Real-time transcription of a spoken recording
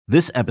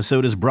This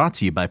episode is brought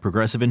to you by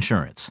Progressive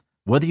Insurance.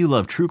 Whether you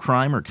love true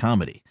crime or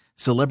comedy,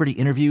 celebrity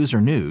interviews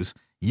or news,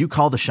 you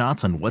call the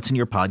shots on what's in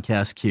your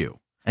podcast queue.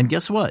 And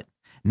guess what?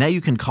 Now you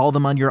can call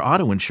them on your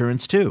auto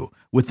insurance too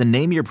with the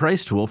Name Your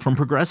Price tool from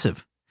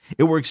Progressive.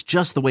 It works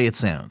just the way it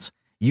sounds.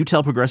 You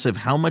tell Progressive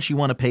how much you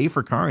want to pay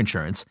for car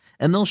insurance,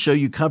 and they'll show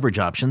you coverage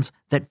options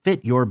that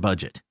fit your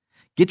budget.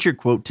 Get your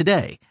quote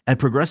today at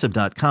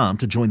Progressive.com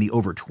to join the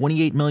over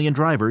 28 million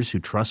drivers who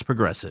trust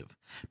Progressive.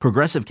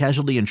 Progressive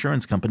Casualty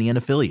Insurance Company and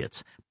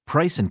Affiliates.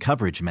 Price and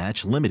coverage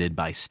match limited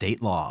by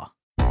state law.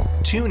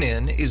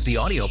 TuneIn is the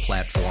audio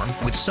platform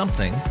with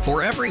something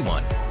for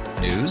everyone.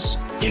 News.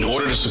 In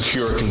order to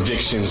secure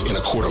convictions in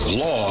a court of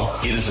law,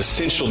 it is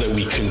essential that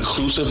we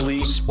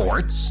conclusively.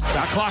 Sports.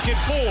 Got clock at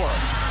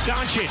 4.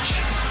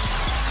 Doncic.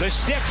 The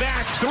step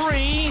back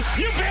 3.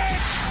 You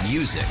bet.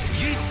 Music.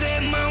 You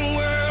set my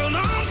world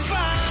on fire.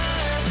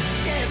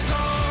 Yes,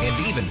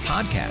 and even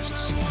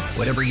podcasts.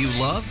 Whatever you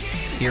love,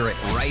 hear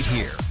it right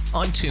here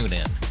on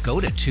TuneIn. Go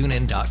to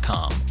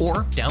TuneIn.com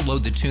or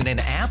download the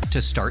TuneIn app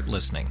to start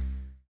listening.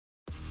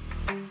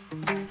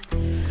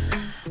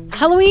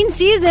 Halloween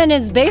season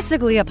is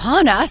basically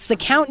upon us. The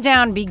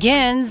countdown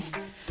begins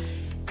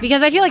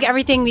because I feel like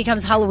everything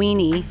becomes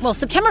Halloween-y. Well,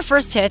 September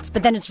 1st hits,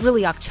 but then it's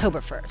really October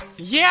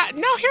 1st. Yeah,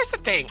 no, here's the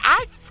thing.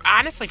 I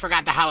honestly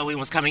forgot that Halloween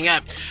was coming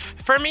up.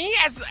 For me,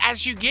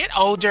 as you get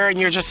older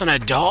and you're just an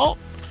adult,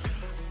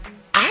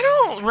 I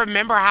don't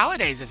remember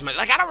holidays as much.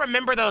 Like, I don't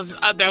remember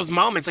those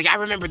moments. Like, I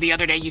remember the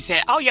other day you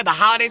said, "Oh yeah, the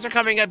holidays are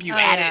coming up." You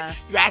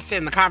asked it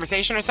in the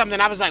conversation or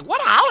something. I was like, "What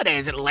holiday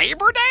is it?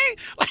 Labor Day?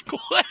 Like,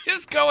 what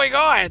is going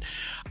on?"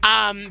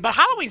 But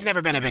Halloween's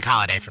never been a big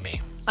holiday for me.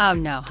 Oh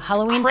no,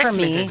 Halloween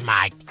Christmas for me is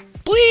my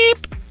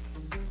bleep.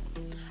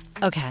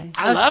 Okay,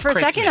 I love for a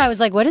Christmas. second I was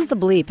like, "What is the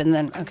bleep?" And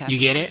then okay, You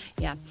get it?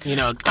 Yeah. You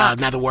know,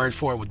 another word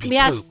for it would be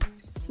yes. poop.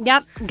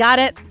 Yep, got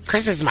it.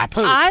 Christmas is my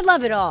poop. I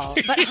love it all,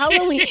 but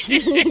Halloween.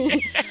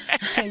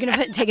 I'm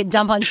gonna take a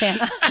dump on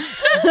Santa.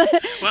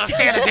 Well,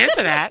 Santa's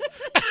into that.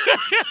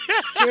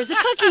 Here's a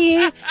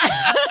cookie.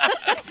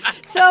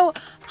 So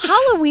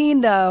Halloween,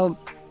 though,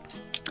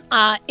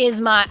 is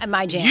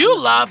my jam. You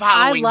love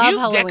Halloween. I love You've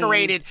Halloween.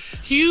 decorated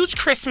huge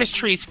Christmas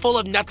trees full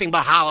of nothing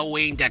but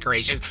Halloween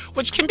decorations,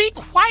 which can be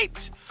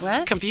quite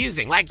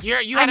confusing. Like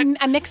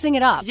I'm mixing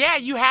it up. Yeah,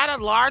 you had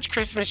a large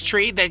Christmas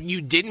tree that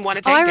you didn't want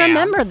to take I down.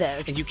 remember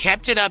this. And you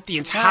kept it up the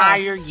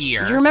entire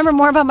year. You remember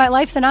more about my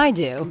life than I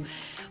do.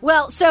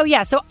 Well, so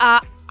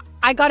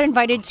I got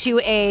invited to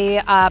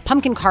a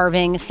pumpkin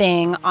carving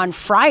thing on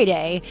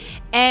Friday,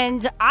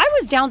 and I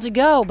was down to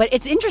go, but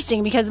it's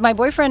interesting because my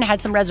boyfriend had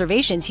some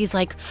reservations. He's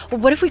like, well,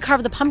 what if we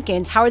carve the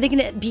pumpkins? How are they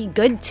going to be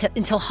good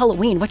until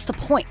Halloween? What's the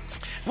point?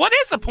 What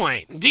is the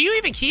point? Do you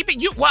even keep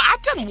it? Well,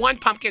 I've done one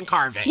pumpkin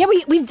carving. Yeah,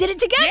 we did it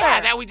together.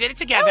 Yeah, we did it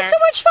together. That was so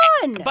much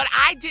fun. But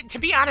I did, to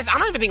be honest, I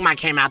don't even think mine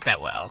came out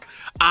that well.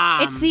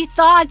 It's the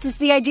thoughts, it's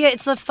the idea,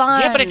 it's the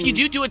fun. Yeah, but if you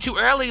do it too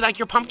early, like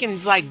your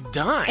pumpkin's like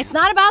done. It's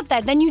not about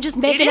that. Then you just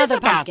make another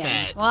pumpkin.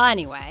 That. Well,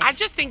 anyway. I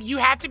just think you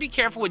have to be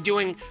careful with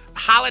doing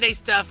holiday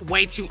stuff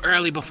way too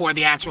early before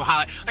the actual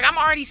holiday. Like, I'm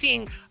already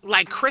seeing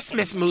like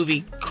Christmas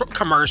movie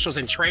commercials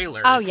and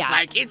trailers. Oh yeah,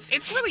 like it's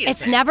really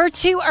intense. It's never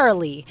too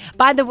early.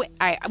 By the way,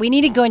 all right, we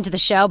need to go into the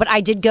show, but I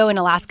did go in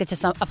Alaska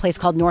to a place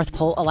called North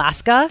Pole,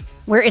 Alaska,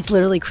 where it's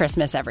literally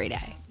Christmas every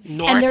day.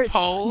 North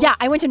Pole? Yeah,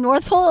 I went to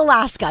North Pole,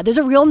 Alaska. There's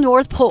a real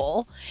North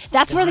Pole.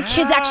 That's where the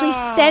kids actually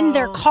send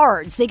their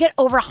cards. They get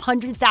over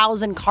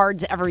 100,000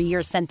 cards every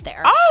year sent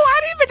there. Oh,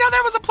 I didn't even know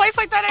there was a place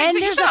like that. And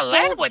you should have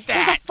led with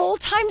that. There's a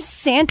full-time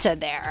Santa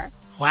there.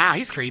 Wow,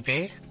 he's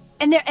creepy.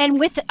 And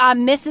with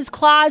Mrs.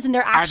 Claus, and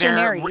they're actually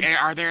married.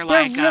 Are there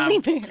like they're really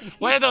married?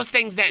 What are those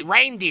things that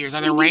reindeers? Are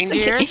there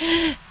reindeers?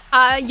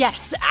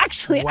 Yes,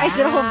 actually, I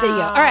did a whole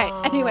video. All right,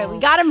 anyway, we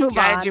got to move on.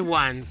 Gotta do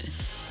one.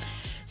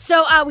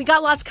 So we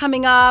got lots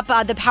coming up.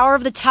 The Power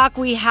of the Tuck,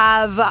 we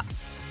have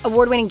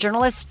award-winning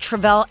journalist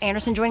Tre'vell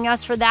Anderson joining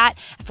us for that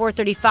at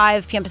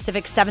 4:35 p.m.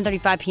 Pacific,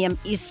 7:35 p.m.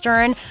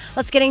 Eastern.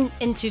 Let's get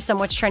into some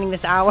what's trending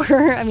this hour.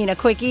 I mean, a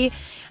quickie.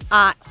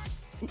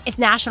 It's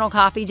National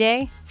Coffee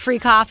Day. Free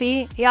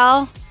coffee,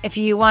 y'all. If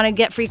you want to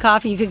get free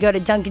coffee, you could go to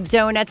Dunkin'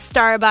 Donuts,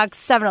 Starbucks,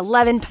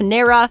 7-Eleven,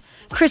 Panera,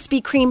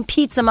 Krispy Kreme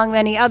Pizza, among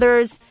many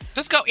others.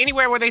 Just go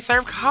anywhere where they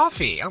serve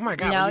coffee. Oh, my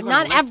God. No,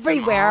 not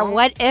everywhere.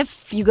 What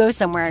if you go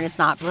somewhere and it's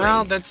not free?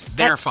 Well, that's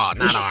their fault,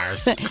 not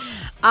ours.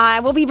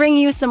 We'll be bringing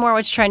you some more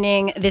What's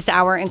Trending this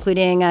hour,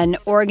 including an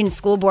Oregon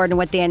school board and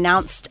what they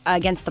announced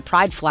against the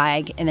Pride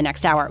flag in the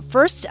next hour.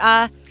 First,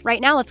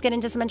 right now, let's get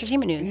into some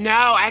entertainment news.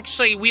 No,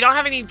 actually, we don't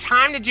have any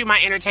time to do my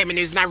entertainment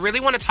news, and I really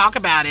want to talk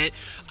about it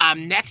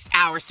next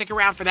hour. Stick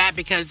around for that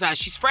because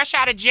she's fresh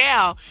out of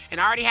jail and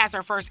already has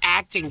her first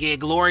acting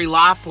gig, Lori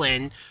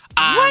Loughlin.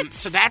 What?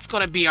 So that's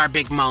going to be our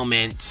big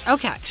moment.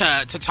 Okay.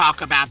 To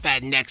talk about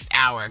that next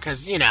hour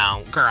because, you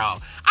know,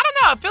 girl, I don't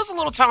know. It feels a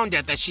little tone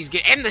deaf that she's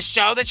getting. And the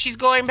show that she's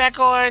going back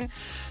on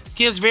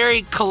gives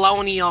very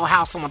colonial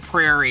House on the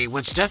Prairie,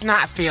 which does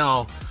not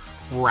feel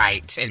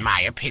right, in my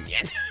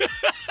opinion.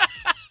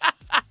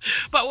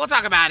 But we'll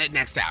talk about it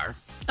next hour.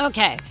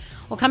 Okay.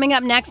 Well, coming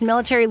up next,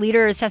 military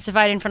leaders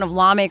testified in front of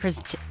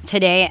lawmakers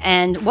today,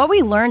 and what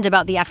we learned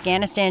about the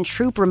Afghanistan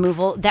troop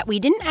removal that we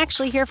didn't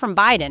actually hear from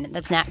Biden.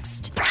 That's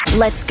next.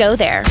 Let's go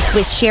there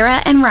with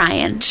Shira and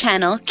Ryan,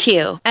 Channel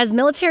Q. As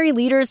military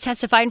leaders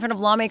testified in front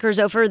of lawmakers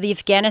over the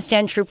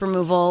Afghanistan troop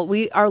removal,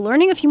 we are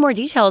learning a few more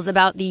details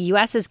about the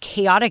U.S.'s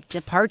chaotic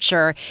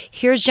departure.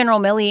 Here's General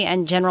Milley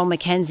and General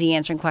McKenzie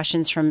answering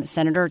questions from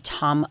Senator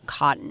Tom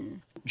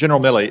Cotton.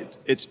 General Milley,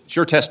 it's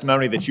your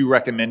testimony that you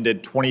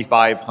recommended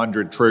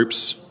 2,500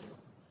 troops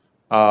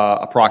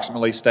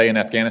approximately stay in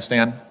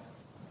Afghanistan?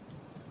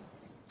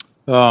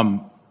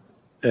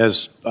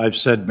 As I've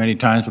said many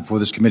times before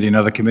this committee and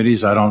other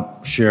committees, I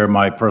don't share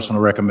my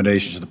personal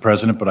recommendations to the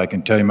president, but I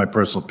can tell you my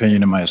personal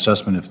opinion and my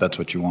assessment if that's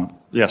what you want.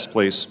 Yes,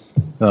 please.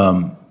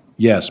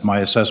 Yes, my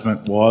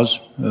assessment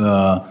was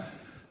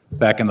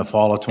back in the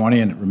fall of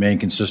 20, and it remained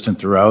consistent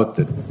throughout,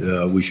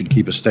 that we should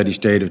keep a steady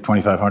state of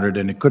 2,500,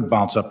 and it could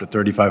bounce up to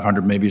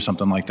 3,500, maybe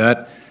something like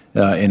that,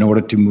 in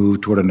order to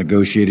move toward a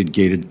negotiated,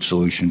 gated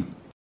solution.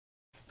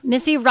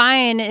 Missy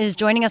Ryan is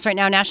joining us right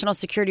now, national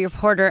security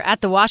reporter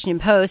at The Washington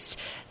Post.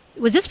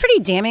 Was this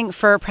pretty damning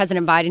for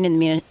President Biden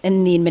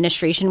in the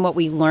administration, what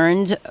we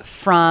learned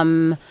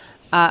from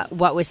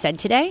what was said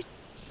today?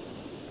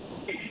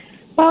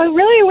 Well, it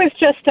really was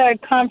just a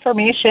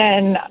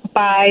confirmation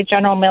by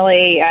General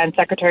Milley and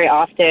Secretary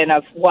Austin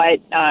of what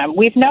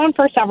we've known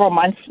for several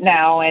months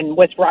now and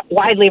was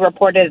widely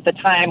reported at the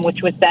time,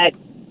 which was that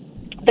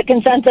the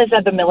consensus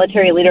of the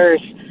military leaders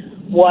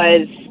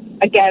was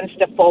against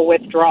a full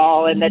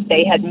withdrawal, and that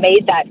they had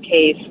made that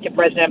case to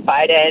President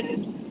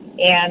Biden,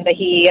 and that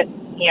he,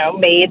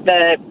 made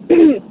the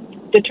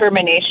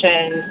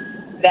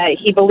determination that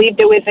he believed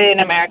it was in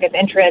America's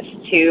interest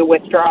to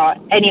withdraw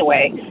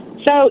anyway.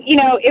 So,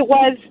 it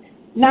was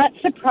not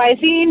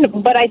surprising,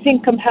 but I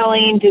think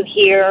compelling to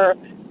hear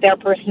their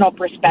personal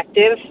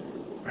perspective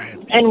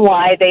and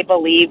why they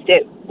believed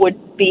it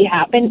would be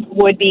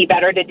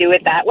better to do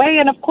it that way.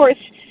 And of course,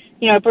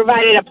 it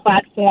provided a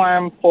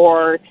platform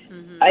for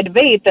a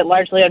debate that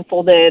largely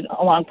unfolded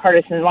along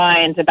partisan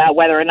lines about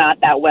whether or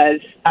not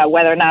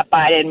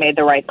Biden made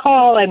the right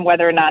call and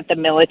whether or not the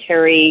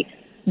military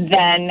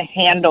then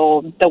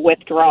handled the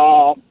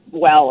withdrawal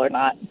well or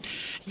not.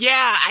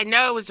 Yeah, I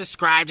know it was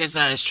described as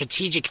a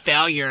strategic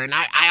failure, and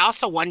I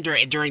also wonder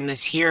during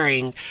this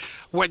hearing,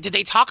 did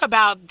they talk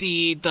about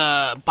the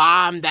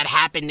bomb that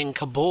happened in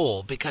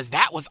Kabul? Because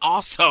that was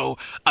also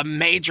a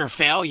major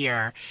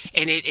failure,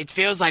 and it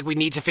feels like we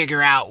need to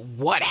figure out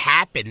what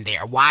happened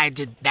there. Why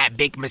did that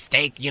big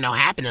mistake,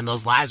 happen and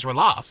those lives were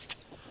lost?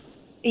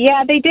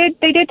 Yeah, they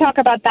did talk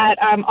about that.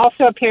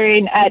 Also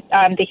appearing at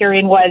the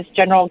hearing was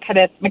General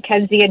Kenneth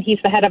McKenzie, and he's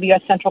the head of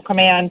U.S. Central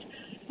Command.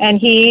 And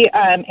he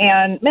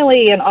and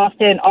Milley and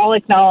Austin all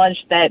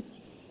acknowledged that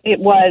it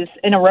was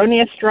an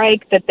erroneous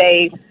strike, that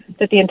the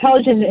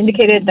intelligence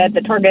indicated that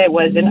the target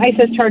was an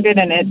ISIS target,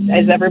 and it,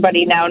 as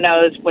everybody now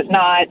knows, was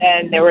not,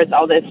 and there was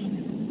all this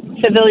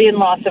civilian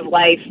loss of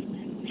life.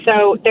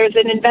 So there's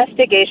an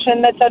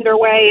investigation that's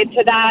underway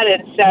into that,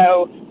 and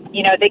so,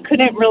 they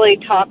couldn't really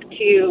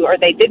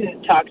they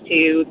didn't talk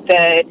to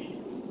the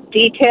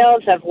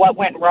details of what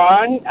went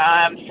wrong,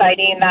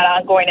 citing that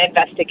ongoing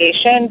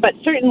investigation, but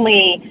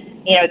certainly,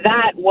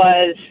 that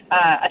was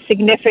a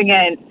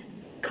significant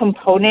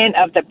component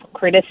of the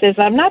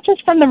criticism, not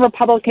just from the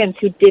Republicans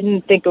who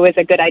didn't think it was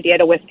a good idea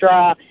to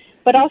withdraw,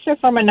 but also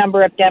from a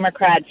number of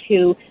Democrats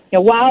who,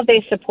 while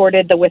they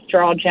supported the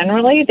withdrawal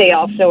generally, they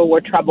also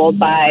were troubled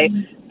by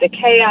the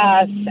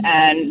chaos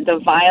and the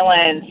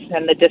violence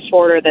and the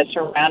disorder that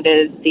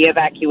surrounded the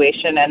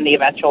evacuation and the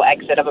eventual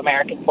exit of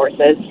American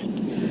forces.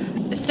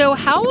 So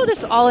how will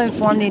this all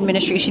inform the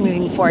administration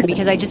moving forward?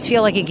 Because I just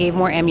feel like it gave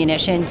more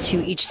ammunition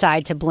to each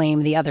side to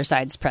blame the other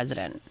side's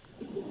president.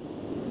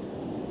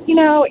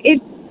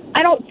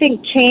 I don't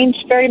think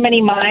changed very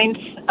many minds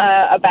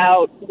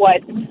about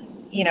what,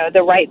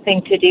 the right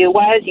thing to do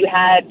was. You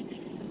had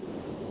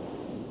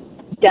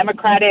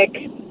Democratic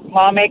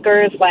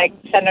lawmakers like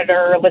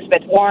Senator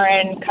Elizabeth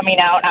Warren coming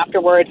out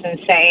afterwards and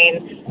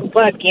saying,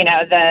 look,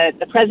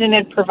 the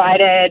president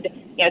provided,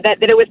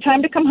 that it was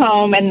time to come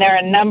home. And there are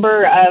a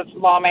number of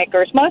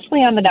lawmakers, mostly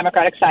on the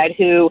Democratic side,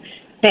 who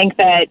think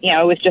that,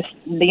 it was just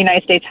the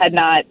United States had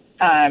not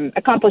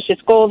accomplished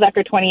its goals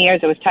after 20 years.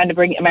 It was time to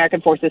bring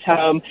American forces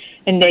home.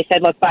 And they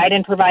said, look,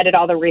 Biden provided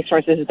all the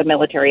resources that the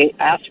military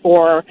asked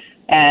for,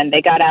 and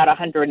they got out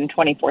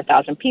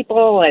 124,000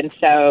 people. And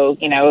so,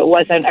 it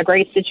wasn't a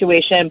great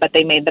situation, but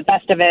they made the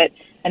best of it.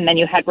 And then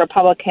you had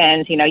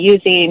Republicans,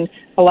 using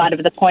a lot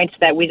of the points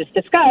that we just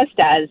discussed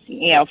as,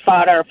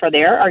 fodder for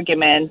their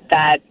argument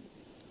that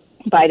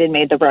Biden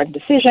made the wrong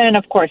decision.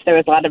 Of course, there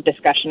was a lot of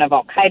discussion of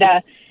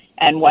Al-Qaeda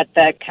and what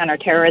the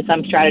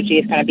counterterrorism strategy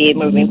is going to be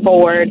moving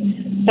forward.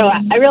 So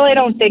I really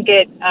don't think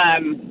it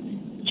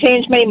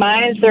changed many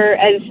minds. There,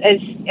 as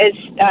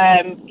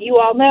you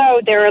all know,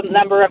 there are a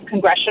number of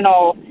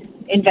congressional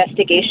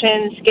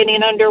investigations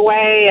getting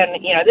underway,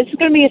 and this is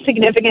going to be a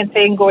significant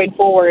thing going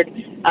forward.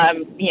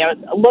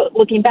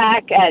 Looking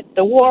back at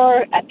the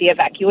war, at the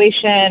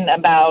evacuation,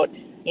 about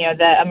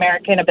the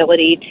American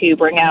ability to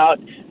bring out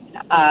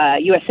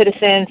U.S.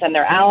 citizens and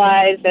their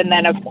allies, and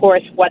then, of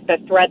course, what the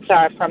threats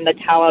are from the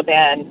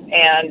Taliban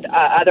and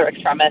other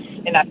extremists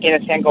in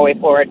Afghanistan going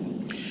forward.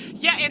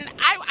 Yeah, and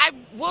I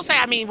will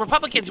say,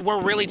 Republicans were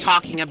really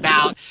talking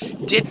about,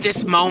 did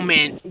this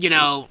moment,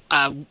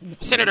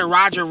 Senator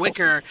Roger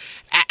Wicker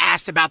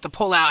asked about the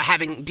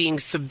pullout being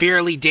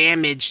severely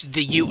damaged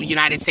the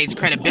United States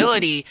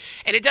credibility.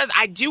 And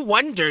I do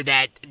wonder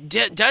that,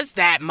 does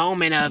that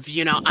moment of,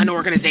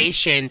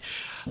 unorganization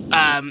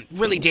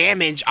really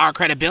damage our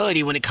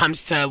credibility when it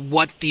comes to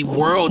what the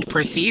world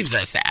perceives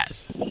us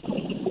as?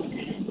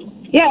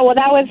 Yeah, well,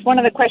 that was one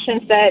of the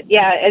questions that,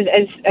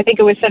 as I think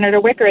it was Senator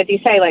Wicker, as you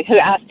say, like who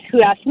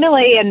asked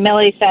Milley, and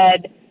Milley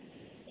said,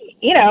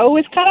 it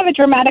was kind of a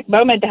dramatic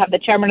moment to have the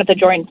chairman of the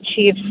Joint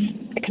Chiefs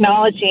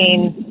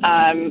acknowledging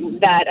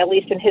that, at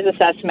least in his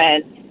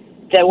assessment,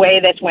 the way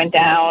this went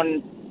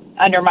down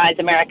undermines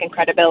American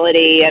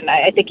credibility, and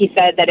I think he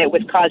said that it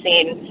was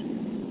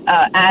causing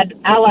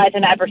allies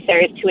and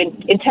adversaries to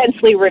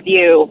intensely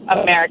review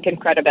American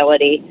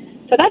credibility.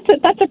 So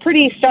that's a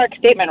pretty stark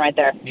statement right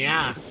there.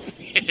 Yeah.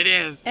 It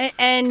is.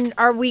 And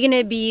are we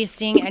going to be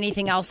seeing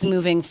anything else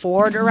moving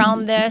forward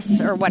around this,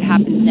 or what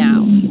happens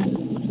now?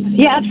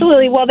 Yeah,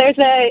 absolutely. Well, there's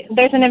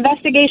an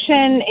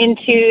investigation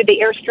into the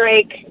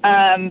airstrike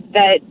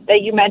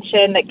that you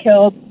mentioned that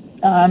killed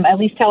at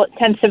least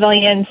 10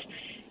 civilians,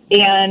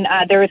 and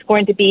there is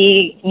going to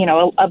be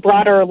a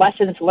broader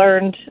lessons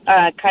learned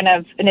kind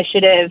of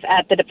initiative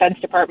at the Defense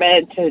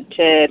Department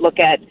to look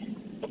at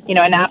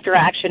an after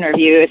action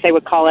review, as they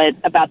would call it,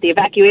 about the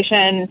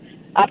evacuation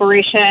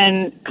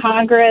operation.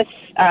 Congress,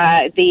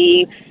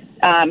 the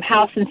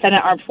House and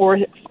Senate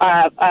Armed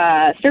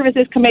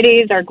Services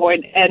Committees are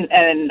going,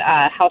 and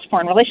House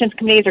Foreign Relations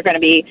Committees are going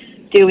to be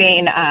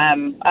doing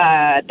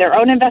their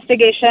own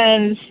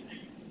investigations,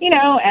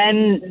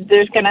 and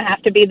there's going to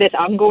have to be this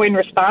ongoing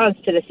response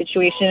to the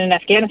situation in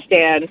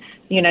Afghanistan.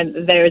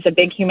 There's a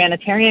big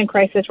humanitarian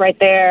crisis right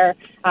there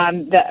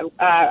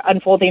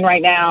unfolding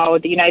right now.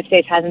 The United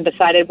States hasn't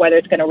decided whether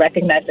it's going to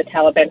recognize the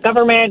Taliban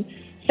government.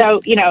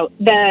 So,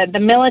 the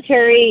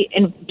military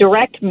and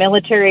direct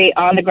military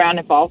on-the-ground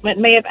involvement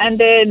may have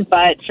ended,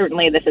 but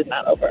certainly this is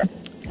not over.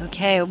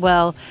 Okay,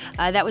 well,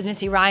 that was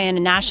Missy Ryan, a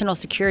national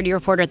security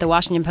reporter at The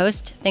Washington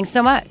Post. Thanks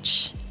so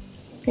much.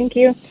 Thank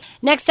you.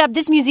 Next up,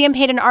 this museum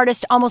paid an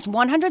artist almost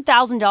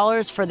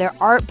 $100,000 for their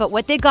art, but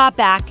what they got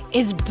back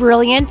is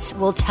brilliant.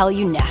 We'll tell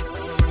you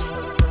next.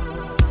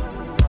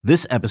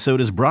 This episode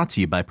is brought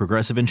to you by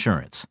Progressive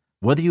Insurance.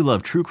 Whether you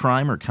love true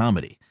crime or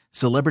comedy,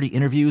 celebrity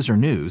interviews or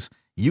news,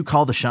 you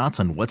call the shots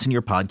on what's in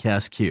your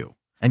podcast queue.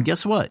 And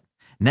guess what?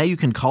 Now you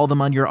can call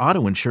them on your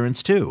auto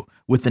insurance too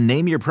with the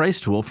Name Your Price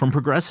tool from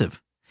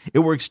Progressive. It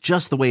works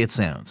just the way it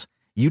sounds.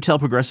 You tell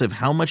Progressive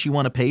how much you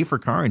want to pay for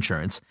car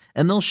insurance,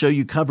 and they'll show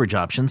you coverage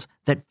options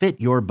that fit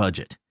your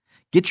budget.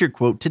 Get your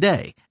quote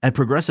today at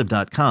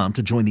Progressive.com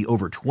to join the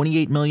over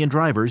 28 million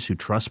drivers who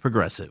trust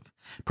Progressive.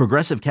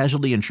 Progressive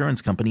Casualty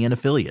Insurance Company and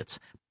Affiliates.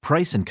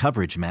 Price and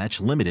coverage match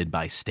limited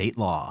by state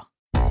law.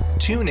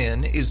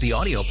 TuneIn is the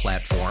audio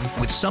platform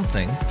with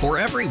something for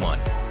everyone.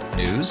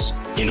 News.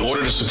 In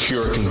order to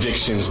secure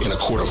convictions in a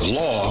court of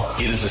law,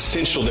 it is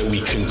essential that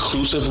we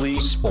conclusively.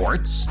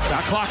 Sports.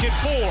 Shot clock at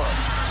 4.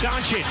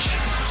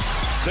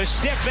 Doncic. The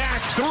step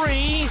back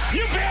 3.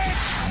 You bet.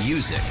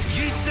 Music.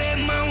 You set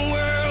my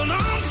world on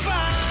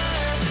fire.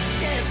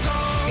 Yes,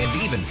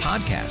 and even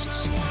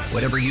podcasts.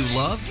 Whatever you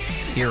love,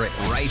 hear it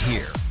right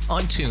here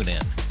on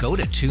TuneIn. Go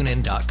to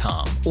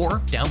TuneIn.com or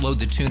download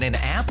the TuneIn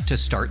app to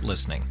start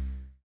listening.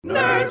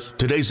 Nerds.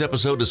 Today's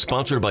episode is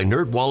sponsored by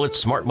NerdWallet's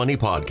Smart Money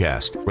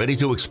Podcast. Ready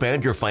to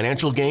expand your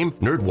financial game?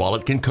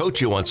 NerdWallet can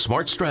coach you on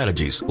smart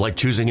strategies like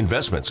choosing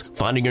investments,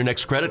 finding your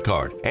next credit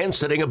card, and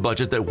setting a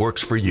budget that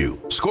works for you.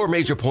 Score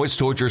major points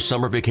towards your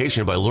summer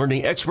vacation by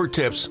learning expert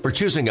tips for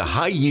choosing a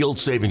high-yield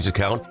savings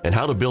account and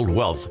how to build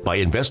wealth by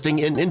investing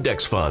in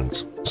index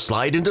funds.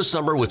 Slide into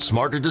summer with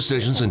smarter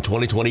decisions in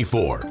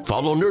 2024.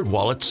 Follow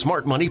NerdWallet's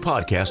Smart Money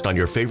Podcast on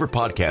your favorite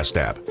podcast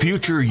app.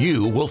 Future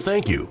you will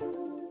thank you.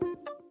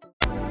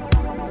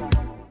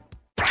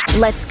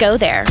 Let's go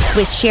there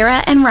with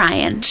Shira and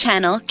Ryan,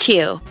 Channel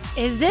Q.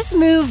 Is this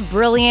move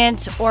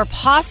brilliant or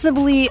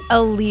possibly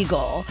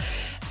illegal?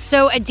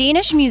 So a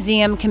Danish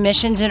museum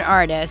commissioned an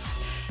artist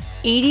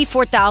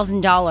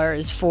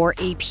 $84,000 for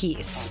a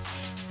piece.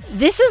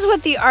 This is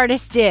what the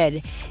artist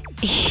did.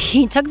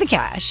 He took the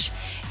cash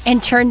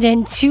and turned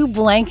in 2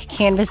 blank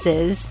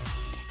canvases,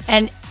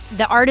 and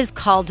the art is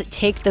called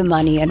Take the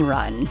Money and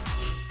Run.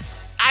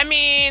 I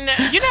mean,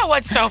 you know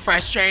what's so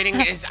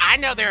frustrating is I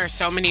know there are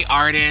so many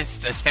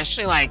artists,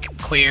 especially like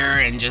queer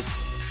and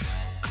just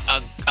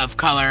of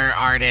color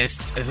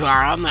artists who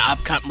are on the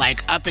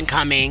up and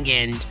coming,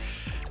 and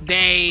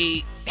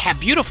they have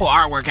beautiful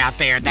artwork out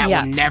there that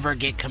will never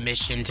get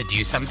commissioned to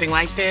do something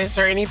like this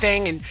or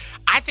anything. And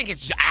I think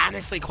it's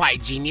honestly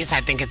quite genius.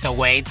 I think it's a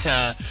way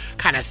to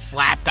kind of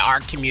slap the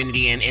art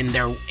community in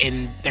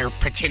their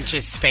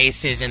pretentious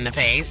faces in the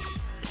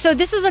face. So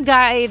this is a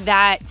guy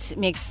that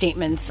makes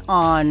statements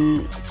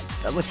on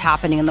what's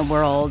happening in the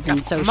world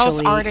and socially.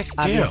 Most artists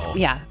do.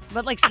 Yeah.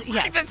 But like,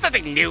 yes. There's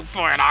nothing new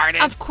for an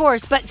artist. Of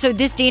course. But so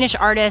this Danish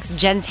artist,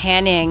 Jens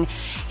Hanning,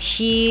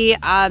 he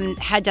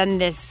had done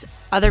this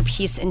other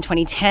piece in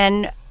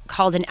 2010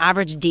 called An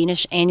Average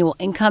Danish Annual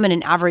Income and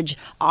an Average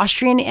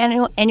Austrian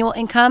Annual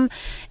Income.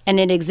 And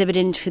it exhibited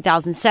in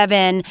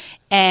 2007.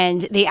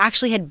 And they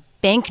actually had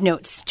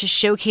banknotes to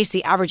showcase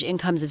the average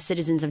incomes of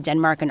citizens of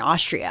Denmark and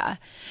Austria.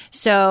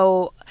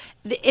 So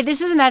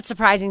this isn't that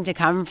surprising to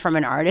come from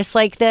an artist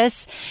like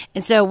this.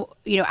 And so,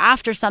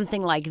 after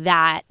something like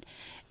that,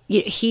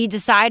 he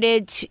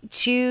decided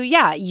to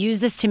use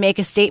this to make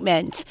a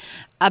statement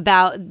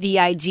about the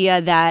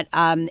idea that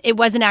it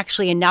wasn't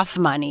actually enough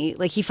money.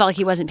 Like, he felt like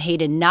he wasn't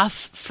paid enough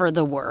for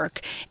the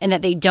work and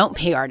that they don't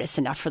pay artists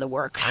enough for the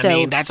work. I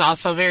mean, that's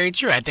also very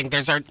true. I think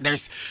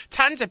there's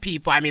tons of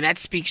people. I mean, that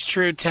speaks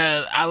true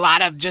to a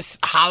lot of just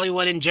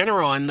Hollywood in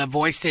general and the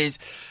voices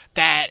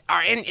that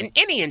are in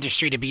any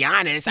industry, to be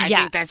honest. I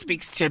think that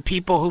speaks to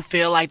people who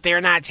feel like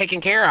they're not taken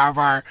care of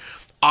or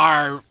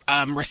are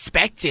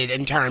respected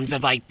in terms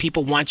of, like,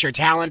 people want your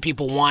talent,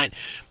 people want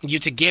you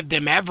to give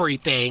them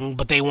everything,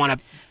 but they don't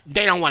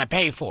want to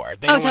pay for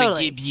it. They don't want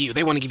to give you.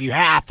 They want to give you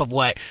half of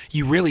what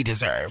you really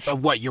deserve,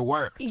 of what you're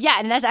worth. Yeah,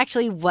 and that's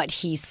actually what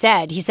he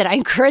said. He said, "I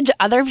encourage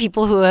other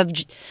people who have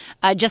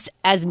just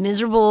as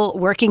miserable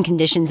working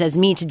conditions as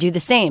me to do the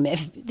same.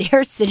 If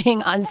they're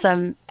sitting on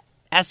some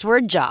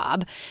S-word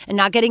job and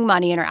not getting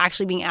money and are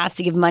actually being asked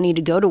to give money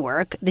to go to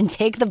work, then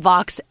take the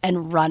box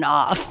and run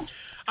off."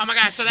 Oh my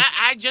God! So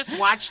I just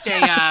watched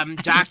a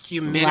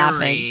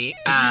documentary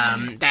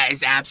that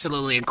is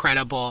absolutely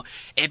incredible.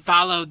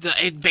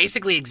 It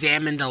basically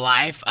examined the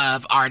life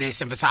of artist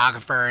and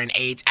photographer and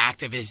AIDS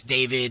activist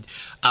David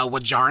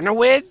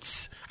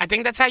Wojnarowicz. I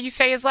think that's how you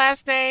say his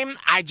last name.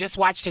 I just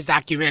watched his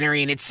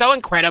documentary, and it's so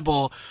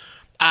incredible.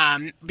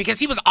 Because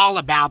he was all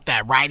about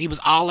that, right? He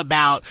was all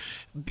about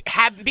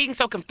being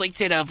so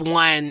conflicted of,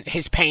 one,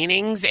 his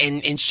paintings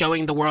and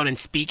showing the world and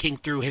speaking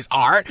through his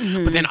art.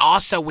 Mm-hmm. But then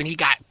also when he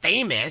got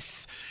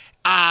famous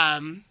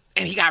and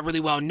he got really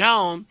well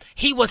known,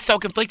 he was so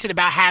conflicted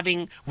about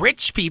having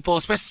rich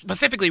people,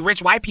 specifically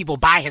rich white people,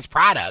 buy his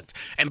product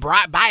and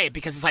buy it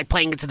because it's like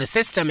playing into the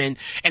system and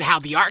how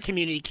the art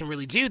community can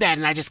really do that.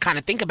 And I just kind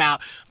of think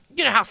about,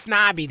 how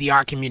snobby the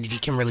art community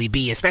can really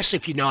be, especially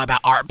if you know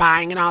about art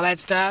buying and all that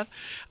stuff.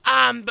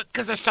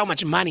 Because there's so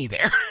much money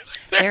there.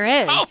 There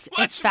is.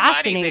 It's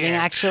fascinating,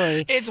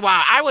 actually. It's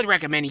wild. I would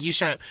recommend it. You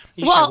should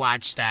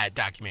watch that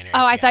documentary.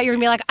 Oh, I thought you were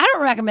going to be like, I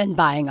don't recommend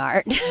buying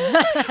art.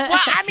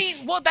 If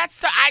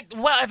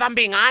I'm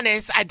being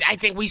honest, I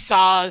think we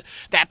saw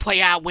that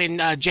play out when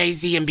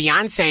Jay-Z and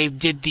Beyonce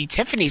did the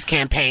Tiffany's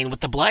campaign with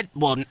the blood.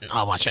 Well,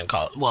 I shouldn't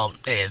call it. Well,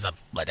 it is a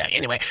blood diamond.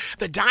 Anyway,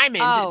 the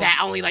diamond that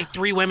only like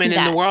 3 women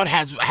in the world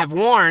have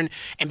worn.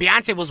 And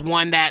Beyonce was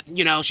one that,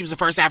 she was the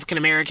first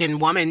African-American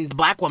woman, the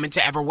black woman,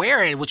 to ever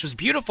wear it, which was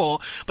beautiful.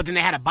 But then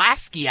they had a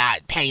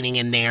Basquiat painting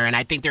in there. And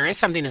I think there is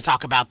something to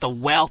talk about the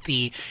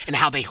wealthy and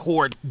how they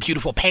hoard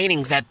beautiful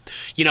paintings that,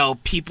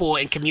 people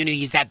in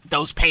communities that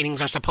those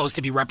paintings are supposed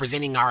to be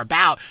representing are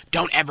about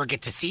don't ever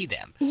get to see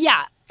them.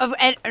 Yeah.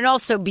 And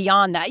also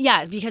beyond that,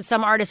 because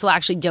some artists will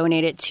actually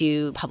donate it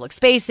to public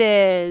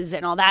spaces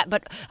and all that.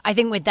 But I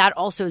think with that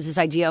also is this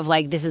idea of,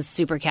 like, this is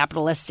super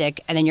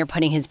capitalistic, and then you're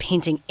putting his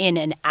painting in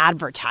an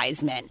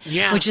advertisement,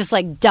 which just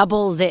like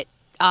doubles it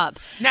up.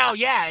 No,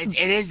 it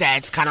is that.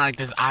 It's kind of like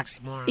this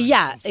oxymoron.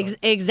 Yeah,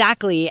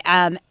 exactly.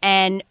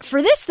 And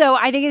for this, though,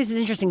 I think this is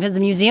interesting because the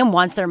museum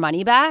wants their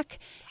money back.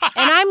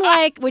 And I'm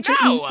like, which you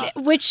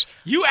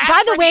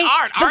by the way,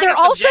 but they're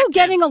also subjective.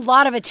 Getting a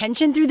lot of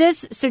attention through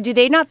this. So do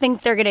they not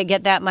think they're going to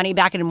get that money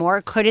back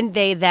anymore? Couldn't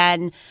they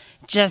then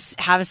just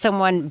have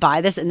someone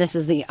buy this? And this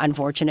is the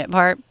unfortunate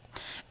part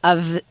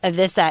of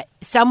this, that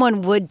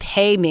someone would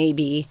pay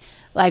maybe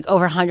like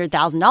over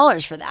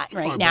 $100,000 for that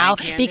right now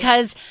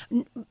because.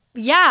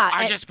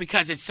 Or just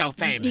because it's so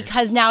famous.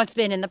 Because now it's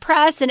been in the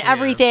press and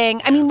everything.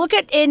 Yeah. I mean, look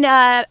at in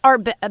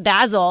Art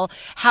Basel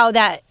how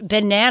that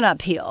banana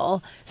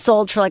peel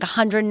sold for like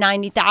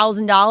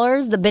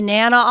 $190,000. The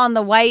banana on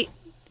the white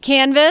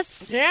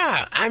canvas.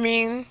 Yeah, I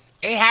mean,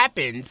 it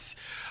happens.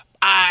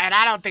 And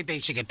I don't think they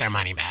should get their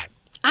money back.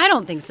 I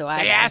don't think so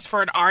either. They asked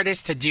for an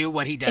artist to do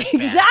what he does best.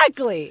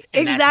 Exactly.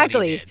 That's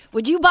what he did.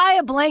 Would you buy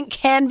a blank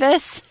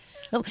canvas?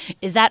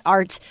 Is that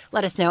art?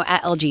 Let us know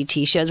at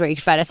LGT Shows, where you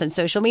can find us on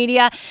social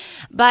media.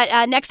 But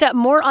next up,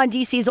 more on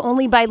DC's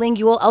only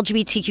bilingual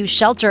LGBTQ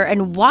shelter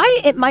and why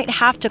it might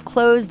have to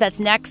close. That's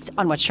next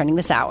on What's Trending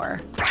This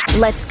Hour.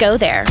 Let's go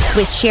there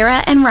with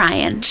Shira and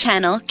Ryan,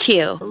 Channel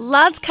Q.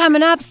 Lots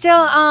coming up still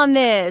on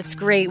this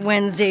great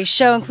Wednesday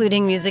show,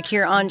 including music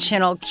here on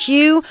Channel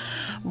Q.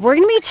 We're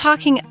going to be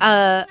talking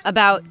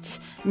about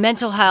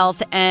mental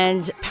health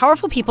and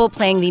powerful people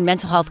playing the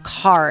mental health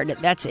card.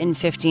 That's in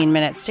 15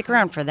 minutes. Stick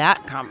around for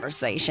that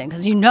conversation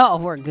because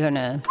we're going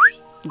to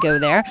go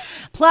there.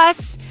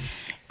 Plus,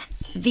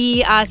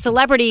 the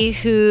celebrity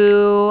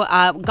who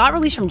got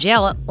released from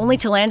jail only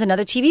to land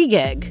another TV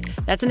gig.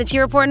 That's in the T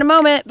Report in a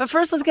moment. But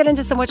first, let's get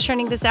into some What's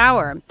Trending This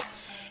Hour.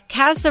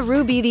 Casa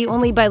Ruby, the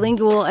only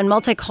bilingual and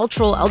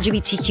multicultural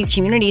LGBTQ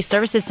community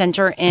services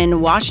center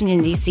in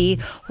Washington, D.C.,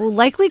 will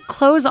likely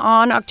close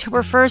on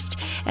October 1st,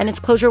 and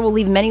its closure will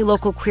leave many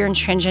local queer and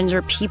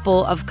transgender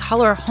people of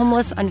color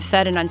homeless,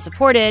 unfed, and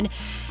unsupported.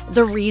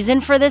 The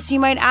reason for this, you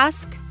might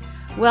ask?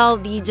 Well,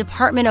 the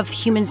Department of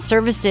Human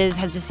Services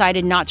has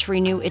decided not to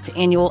renew its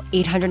annual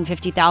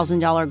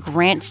 $850,000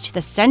 grant to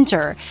the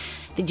center.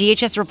 The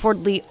DHS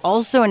reportedly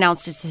also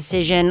announced its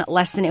decision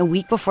less than a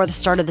week before the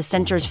start of the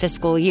center's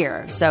fiscal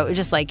year. So it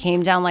just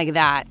came down like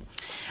that.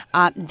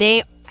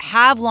 They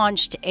have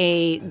launched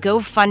a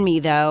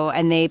GoFundMe, though,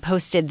 and they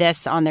posted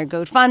this on their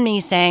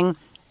GoFundMe saying,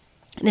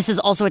 this is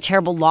also a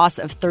terrible loss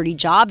of 30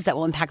 jobs that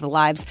will impact the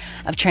lives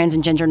of trans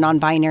and gender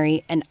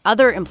non-binary and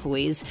other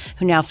employees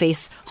who now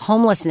face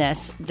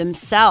homelessness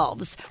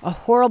themselves. A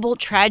horrible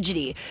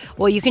tragedy.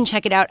 Well, you can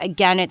check it out.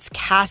 Again, it's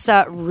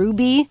Casa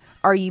Ruby,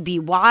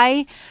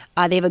 R-U-B-Y.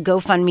 They have a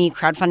GoFundMe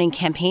crowdfunding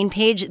campaign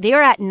page. They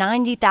are at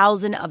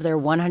 $90,000 of their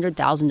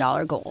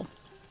 $100,000 goal.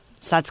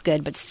 So that's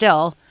good. But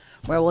still,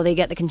 where will they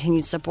get the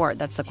continued support?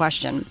 That's the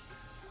question.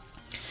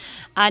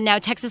 Now,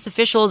 Texas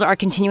officials are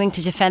continuing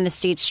to defend the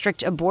state's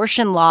strict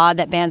abortion law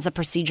that bans the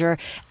procedure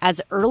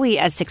as early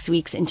as 6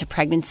 weeks into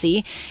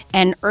pregnancy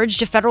and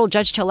urged a federal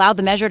judge to allow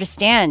the measure to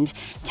stand.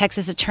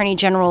 Texas Attorney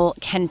General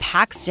Ken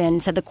Paxton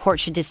said the court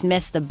should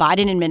dismiss the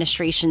Biden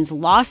administration's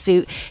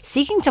lawsuit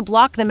seeking to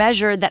block the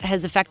measure that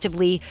has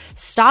effectively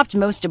stopped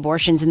most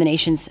abortions in the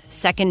nation's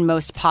second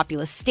most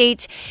populous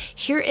state.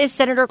 Here is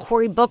Senator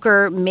Cory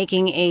Booker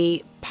making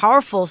a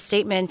powerful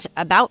statement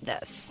about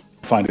this.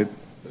 I find it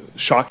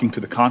shocking to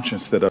the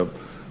conscience that a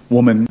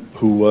woman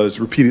who was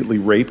repeatedly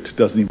raped,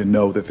 doesn't even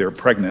know that they're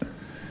pregnant,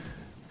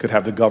 could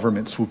have the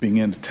government swooping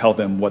in to tell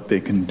them what they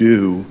can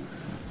do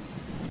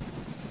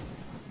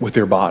with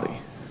their body.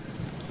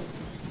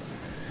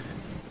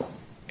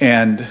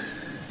 And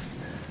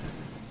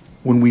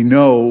when we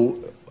know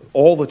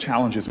all the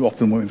challenges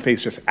often women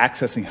face just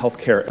accessing health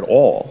care at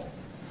all,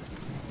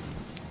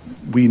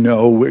 we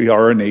know we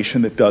are a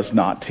nation that does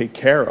not take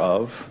care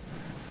of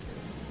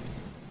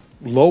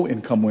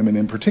low-income women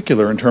in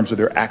particular in terms of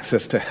their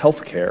access to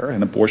health care,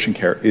 and abortion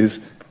care is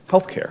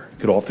health care.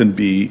 It could often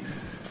be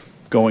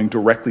going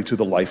directly to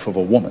the life of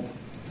a woman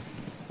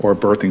or a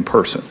birthing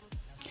person.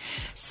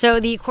 So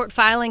the court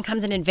filing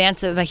comes in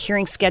advance of a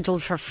hearing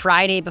scheduled for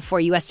Friday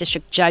before U.S.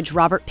 District Judge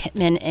Robert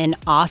Pittman in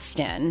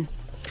Austin.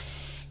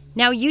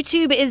 Now,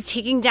 YouTube is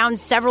taking down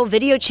several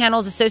video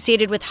channels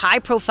associated with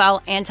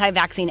high-profile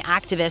anti-vaccine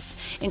activists,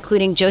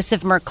 including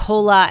Joseph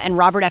Mercola and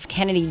Robert F.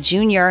 Kennedy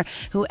Jr.,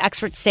 who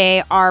experts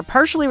say are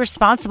partially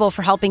responsible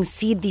for helping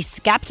seed the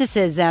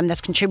skepticism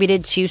that's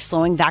contributed to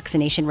slowing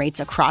vaccination rates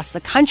across the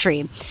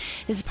country.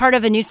 This is part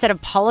of a new set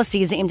of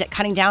policies aimed at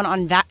cutting down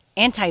on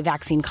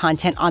anti-vaccine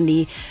content on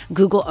the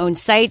Google-owned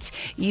site.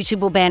 YouTube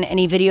will ban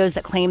any videos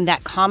that claim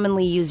that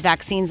commonly used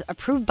vaccines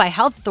approved by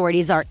health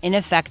authorities are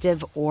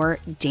ineffective or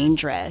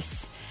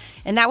dangerous.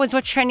 And that was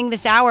what's trending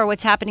this hour.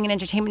 What's happening in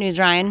entertainment news,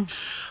 Ryan?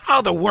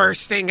 Oh, the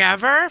worst thing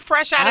ever.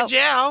 Fresh out of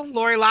jail,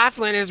 Lori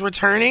Loughlin is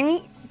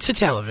returning to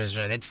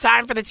television. It's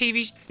time for the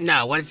TV...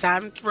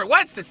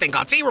 What's this thing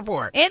called?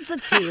 T-Report. It's the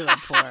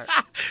T-Report.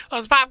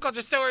 Those pop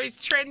culture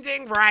stories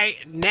trending right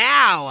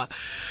now.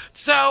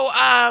 So,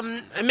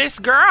 Miss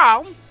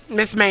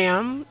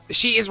Ma'am,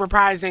 she is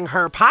reprising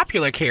her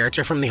popular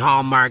character from the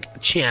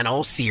Hallmark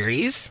Channel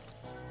series.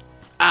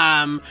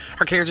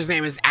 Her character's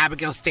name is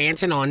Abigail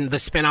Stanton on the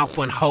spinoff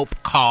When Hope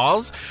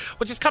Calls,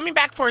 which is coming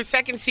back for a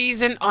second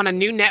season on a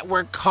new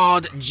network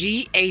called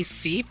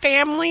GAC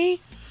Family.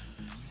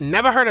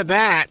 Never heard of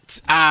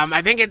that.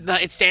 I think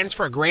it stands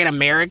for Great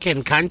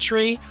American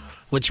Country,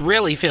 which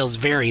really feels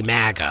very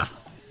MAGA.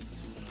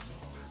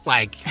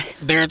 Like,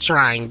 they're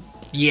trying...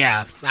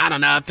 Yeah, I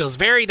don't know. It feels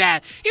very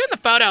that. Even the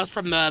photos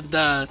from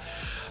the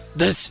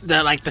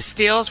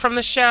stills from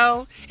the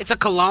show. It's a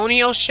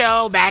colonial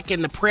show back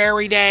in the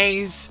prairie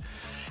days.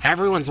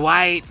 Everyone's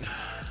white.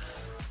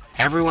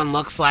 Everyone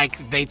looks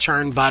like they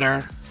churn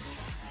butter.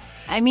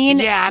 I mean,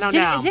 yeah, I don't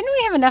know. Didn't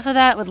we have enough of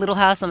that with Little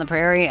House on the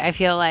Prairie? I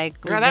feel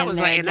like girl, that was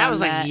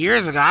like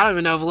years ago. I don't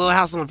even know if Little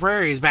House on the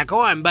Prairie is back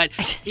on, but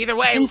either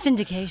way, it's in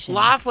syndication.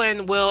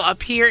 Loughlin will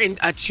appear in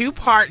a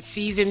 2-part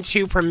season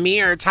 2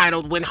 premiere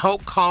titled When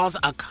Hope Calls: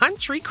 A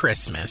Country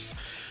Christmas.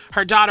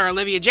 Her daughter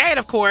Olivia Jade,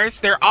 of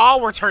course, they're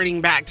all returning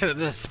back to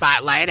the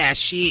spotlight as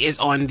she is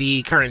on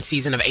the current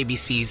season of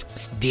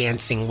ABC's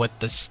Dancing with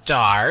the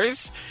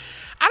Stars.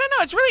 I don't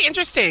know. It's really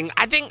interesting.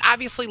 I think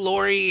obviously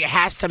Lori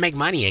has to make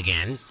money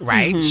again,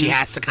 right? Mm-hmm. She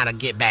has to kind of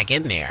get back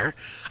in there.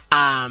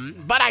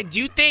 But I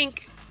do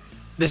think,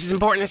 this is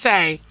important to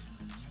say,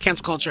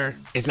 cancel culture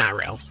is not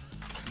real.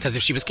 Because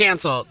if she was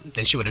canceled,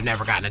 then she would have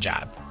never gotten a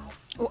job.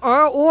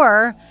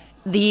 Or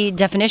the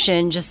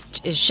definition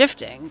just is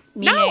shifting.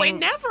 No, it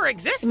never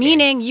existed.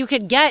 Meaning you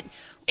could get,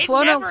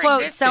 quote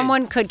unquote,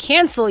 someone could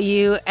cancel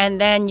you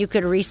and then you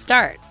could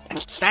restart.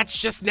 That's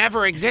just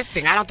never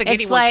existing. I don't think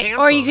anyone canceled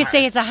or you could her.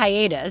 say it's a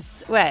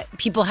hiatus. What?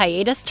 People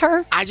hiatused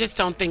her? I just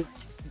don't think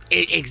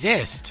it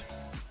exists.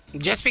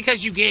 Just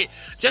because you get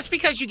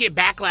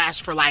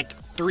backlash for like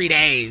 3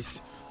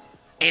 days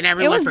And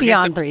everyone It was forgets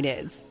beyond 3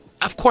 days.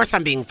 Of course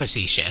I'm being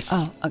facetious.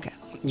 Oh, okay.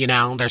 You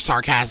know, there's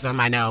sarcasm.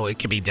 I know it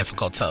can be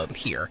difficult to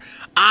hear.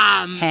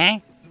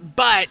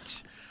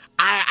 But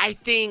I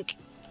think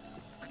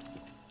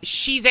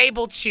she's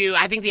able to,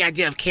 I think the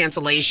idea of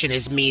cancellation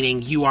is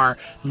meaning you are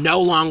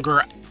no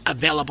longer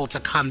available to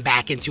come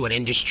back into an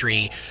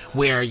industry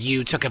where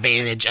you took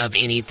advantage of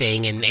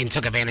anything and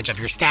took advantage of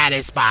your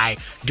status by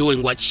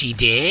doing what she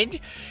did.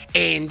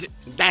 And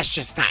that's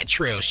just not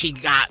true. She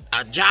got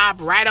a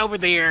job right over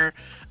there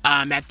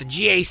at the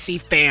GAC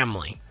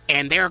family.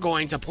 And they're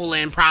going to pull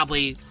in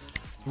probably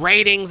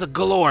ratings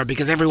galore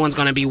because everyone's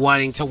going to be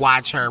wanting to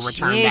watch her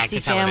return back to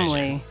television.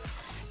 Family.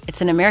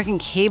 It's an American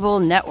cable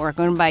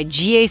network owned by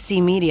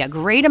GAC Media.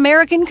 Great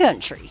American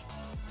country.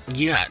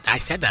 Yeah, I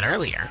said that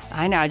earlier.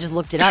 I know. I just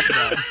looked it up,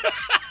 though.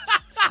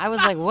 I was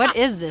like, what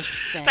is this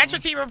thing? That's your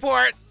T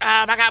Report.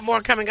 I got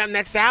more coming up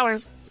next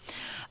hour.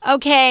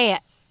 Okay.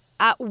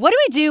 What do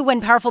we do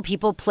when powerful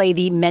people play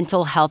the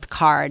mental health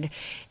card?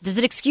 Does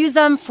it excuse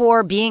them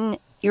for being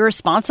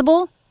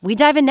irresponsible? We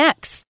dive in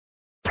next.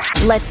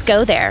 Let's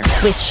go there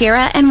with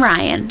Shira and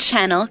Ryan,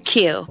 Channel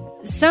Q.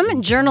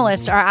 Some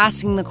journalists are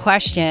asking the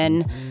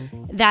question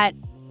that,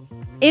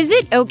 is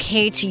it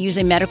okay to use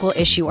a medical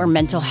issue or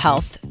mental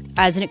health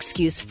as an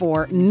excuse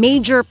for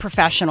major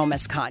professional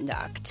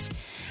misconduct?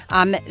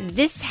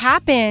 This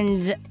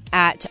happened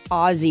at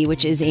Aussie,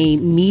 which is a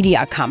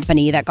media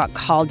company that got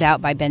called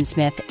out by Ben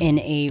Smith in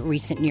a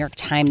recent New York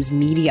Times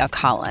media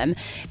column.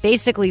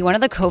 Basically, one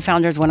of the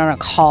co-founders went on a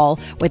call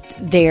with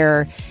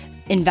their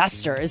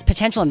investors,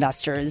 potential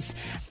investors,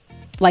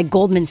 like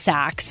Goldman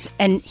Sachs,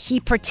 and he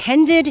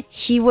pretended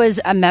he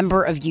was a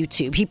member of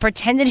YouTube. He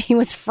pretended he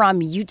was from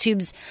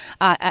YouTube's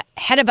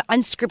head of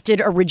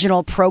unscripted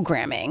original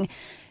programming,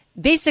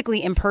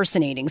 basically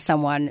impersonating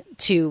someone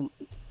to,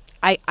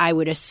 I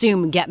would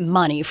assume, get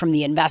money from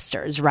the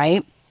investors,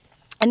 right?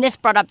 And this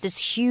brought up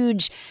this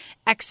huge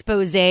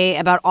expose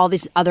about all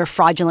these other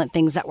fraudulent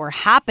things that were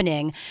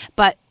happening,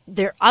 but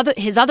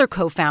his other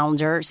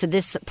co-founder, so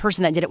this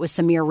person that did it was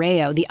Samir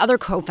Rayo, the other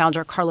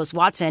co-founder, Carlos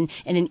Watson,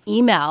 in an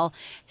email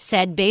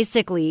said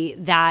basically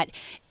that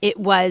it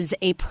was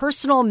a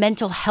personal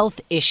mental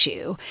health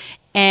issue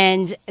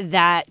and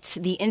that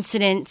the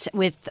incident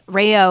with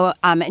Rayo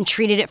and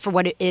treated it for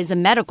what it is, a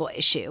medical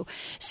issue.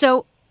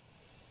 So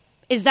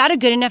is that a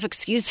good enough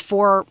excuse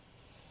for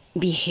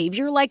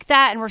behavior like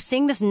that? And we're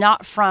seeing this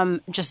not from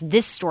just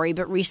this story,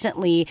 but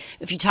recently,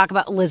 if you talk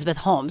about Elizabeth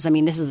Holmes, I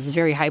mean, this is this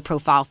very high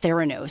profile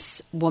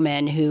Theranos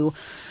woman who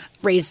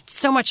raised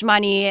so much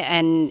money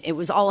and it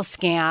was all a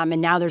scam.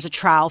 And now there's a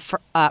trial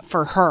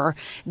for her.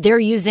 They're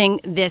using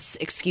this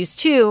excuse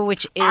too,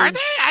 which is... Are they?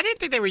 I didn't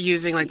think they were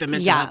using like the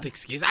mental health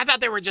excuse. I thought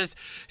they were just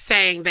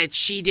saying that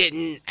she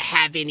didn't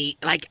have any,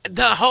 like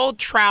the whole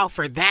trial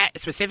for that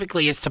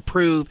specifically is to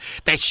prove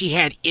that she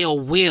had ill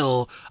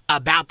will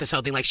about this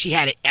whole thing. Like she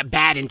had a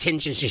bad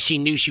intentions and she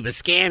knew she was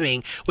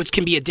scamming, which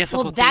can be a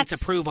difficult thing to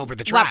prove over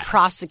the trial. What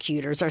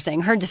prosecutors are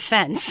saying. Her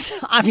defense,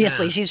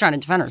 obviously, she's trying to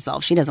defend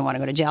herself. She doesn't want to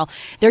go to jail.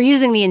 They're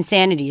using the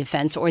insanity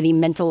defense or the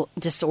mental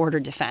disorder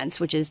defense,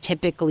 which is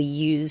typically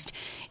used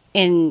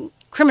in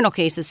criminal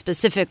cases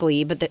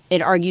specifically, but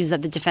it argues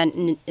that the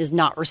defendant is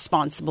not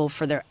responsible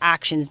for their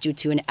actions due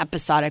to an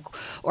episodic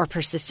or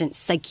persistent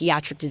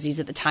psychiatric disease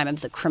at the time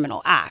of the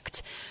criminal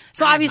act.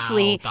 So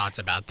obviously, I have my own thoughts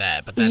about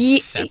that, but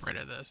that's separate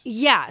of this.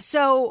 Yeah.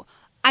 So,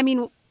 I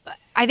mean,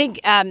 I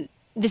think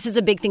this is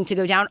a big thing to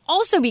go down.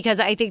 Also because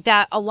I think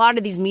that a lot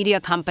of these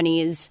media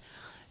companies,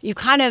 you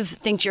kind of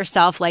think to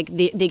yourself, like,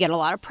 they get a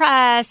lot of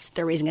press,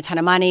 they're raising a ton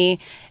of money,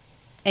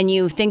 and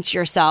you think to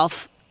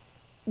yourself,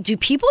 do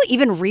people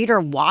even read or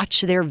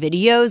watch their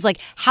videos? Like,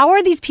 how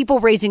are these people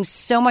raising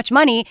so much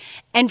money?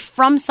 And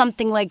from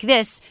something like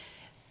this,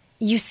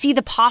 you see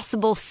the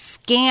possible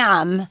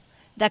scam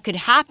that could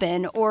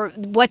happen or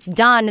what's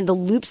done and the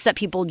loops that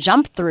people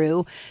jump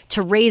through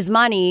to raise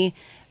money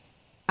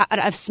out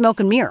of smoke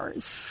and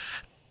mirrors.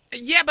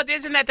 Yeah, but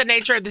isn't that the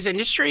nature of this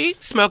industry?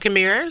 Smoke and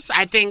mirrors?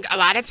 I think a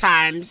lot of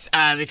times,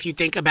 if you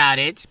think about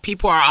it,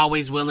 people are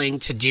always willing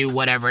to do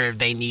whatever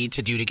they need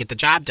to do to get the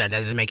job done.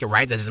 Doesn't make it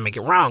right, doesn't make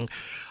it wrong.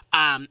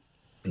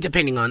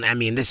 Depending on, I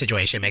mean, this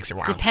situation makes it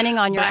wrong. Depending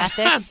on your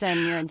ethics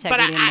and your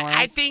integrity and morals.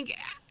 I think,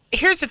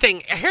 here's the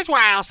thing. Here's where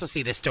I also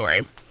see this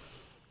story.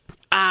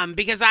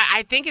 Because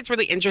I think it's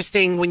really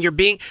interesting when you're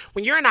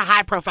in a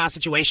high profile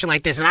situation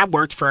like this, and I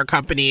worked for a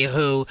company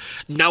who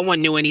no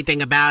one knew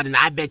anything about, and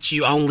I bet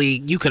you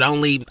could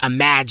only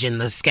imagine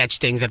the sketch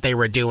things that they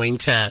were doing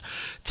to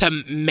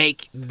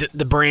make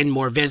the brand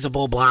more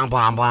visible, blah,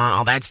 blah, blah,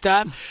 all that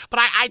stuff. But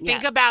I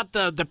think about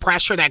the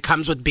pressure that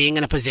comes with being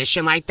in a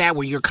position like that,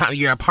 where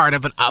you're a part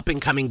of an up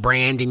and coming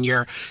brand and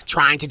you're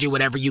trying to do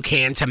whatever you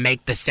can to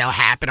make the sale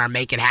happen or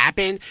make it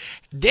happen.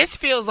 This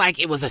feels like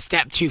it was a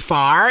step too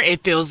far.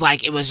 It feels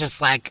like it was just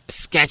like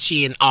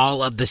sketchy in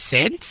all of the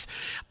sense.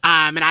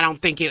 And I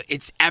don't think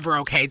it's ever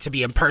okay to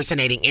be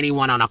impersonating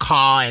anyone on a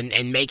call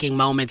and making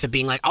moments of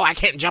being like, oh, I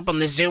can't jump on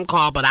this Zoom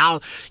call,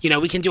 but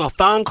we can do a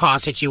phone call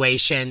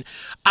situation.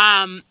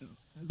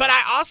 But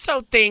I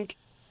also think,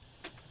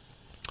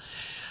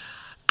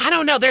 I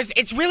don't know.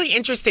 It's really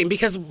interesting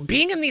because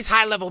being in these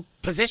high-level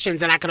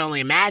positions, and I could only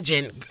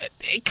imagine,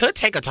 it could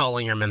take a toll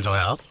on your mental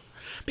health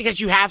because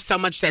you have so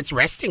much that's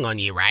resting on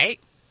you, right?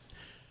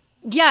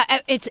 Yeah,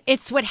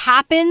 it's what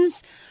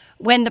happens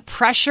when the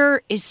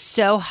pressure is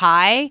so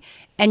high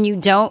and you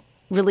don't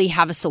really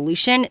have a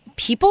solution.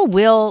 People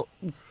will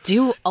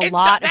do a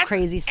lot of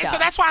crazy stuff. And so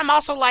that's why I'm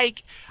also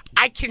like,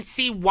 I can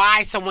see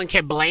why someone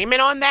can blame it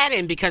on that,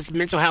 and because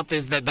mental health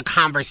is the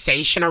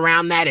conversation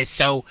around that is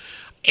so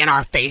in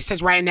our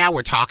faces right now.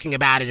 We're talking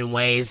about it in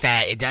ways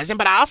that it doesn't.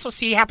 But I also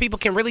see how people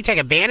can really take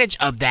advantage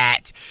of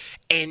that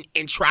and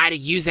try to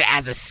use it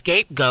as a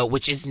scapegoat,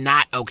 which is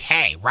not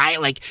okay,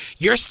 right? Like,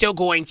 you're still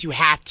going to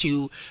have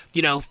to,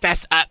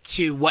 fess up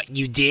to what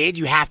you did.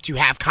 You have to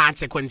have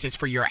consequences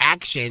for your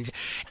actions.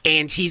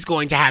 And he's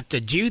going to have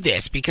to do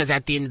this because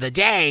at the end of the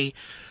day,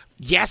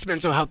 yes,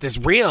 mental health is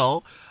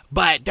real,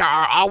 but there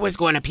are always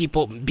going to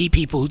be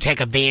people who take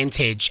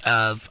advantage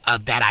of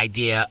that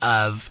idea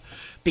of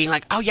being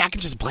like, oh, yeah, I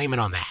can just blame it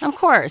on that. Of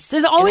course.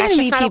 There's always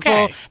going to be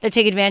people that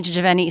take advantage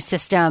of any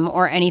system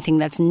or anything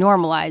that's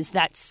normalized.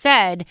 That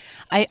said,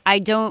 I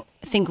don't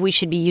think we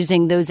should be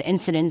using those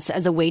incidents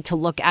as a way to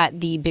look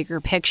at the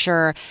bigger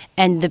picture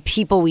and the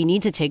people we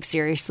need to take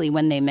seriously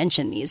when they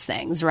mention these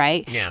things,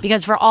 right? Yeah.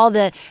 Because for all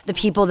the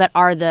people that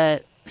are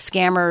the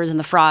scammers and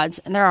the frauds,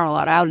 and there are a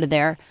lot out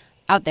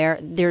there,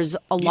 there's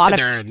a lot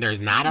of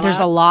there's not a lot? There's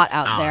a lot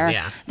out there.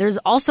 Yeah. There's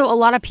also a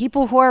lot of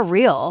people who are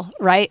real,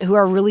 right? Who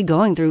are really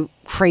going through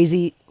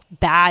crazy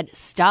bad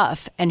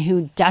stuff and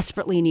who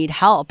desperately need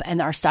help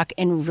and are stuck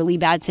in really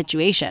bad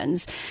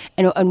situations.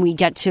 And we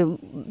get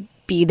to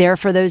be there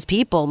for those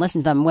people and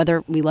listen to them,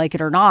 whether we like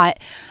it or not,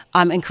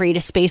 and create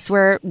a space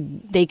where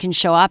they can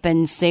show up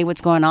and say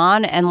what's going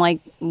on, and like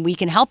we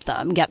can help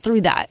them get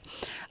through that.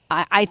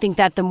 I think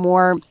that the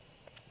more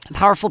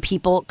powerful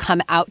people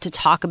come out to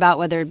talk about,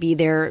 whether it be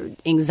their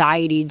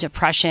anxiety,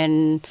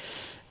 depression,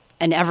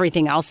 and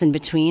everything else in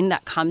between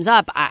that comes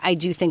up, I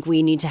do think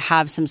we need to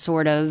have some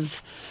sort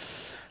of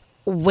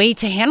way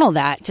to handle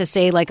that, to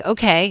say like,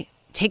 okay,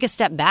 take a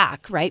step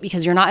back, right?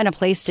 Because you're not in a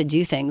place to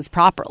do things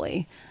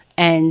properly.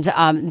 And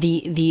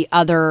the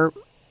other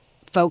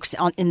folks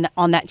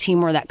on that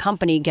team or that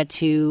company get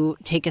to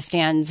take a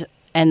stand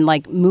and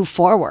like move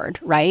forward,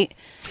 right?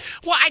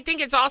 Well, I think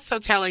it's also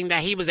telling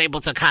that he was able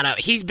to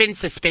he's been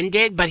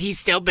suspended, but he's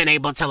still been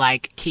able to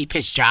like keep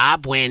his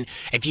job when,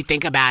 if you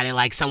think about it,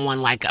 like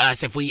someone like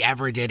us, if we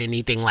ever did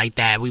anything like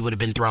that, we would have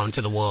been thrown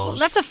to the wolves.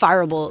 Well, that's a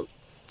fireable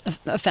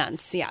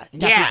offense. Yeah,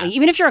 definitely. Yeah.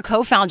 Even if you're a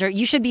co-founder,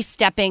 you should be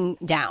stepping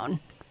down.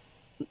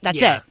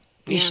 That's it.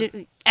 You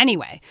should.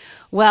 Anyway,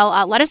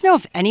 well, let us know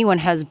if anyone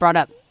has brought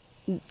up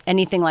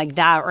anything like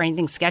that or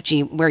anything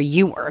sketchy where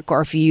you work,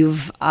 or if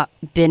you've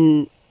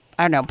been,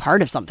 I don't know,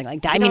 part of something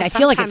like that. I mean, I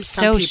feel like it's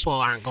so. Some people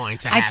aren't going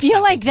to have I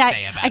feel like that.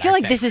 Say about I feel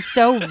like this is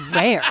so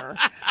rare,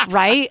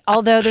 right?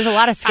 Although there's a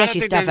lot of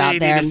sketchy stuff out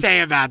there. To say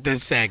about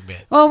this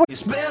segment. Well,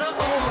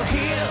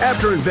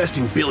 after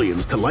investing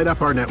billions to light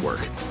up our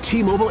network,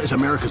 T-Mobile is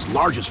America's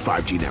largest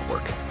 5G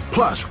network.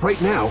 Plus, right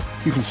now,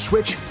 you can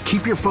switch,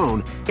 keep your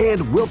phone,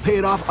 and we'll pay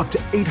it off up to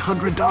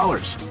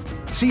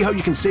 $800. See how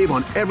you can save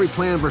on every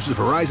plan versus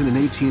Verizon and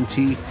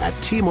AT&T at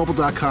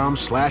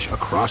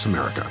T-Mobile.com/across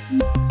America.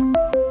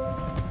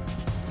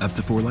 Up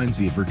to 4 lines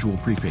via virtual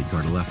prepaid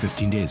card. Allow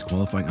 15 days.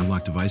 Qualifying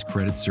unlocked device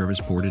credit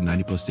service ported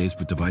 90+ days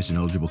with device and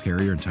eligible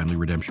carrier and timely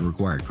redemption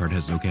required. Card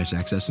has no cash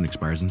access and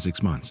expires in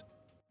 6 months.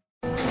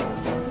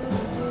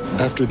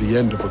 After the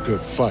end of a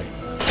good fight,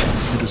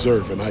 you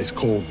deserve an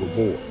ice-cold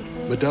reward.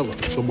 Modelo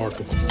is the mark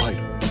of a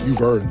fighter.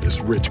 You've earned this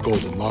rich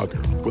golden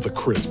lager with a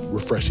crisp,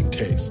 refreshing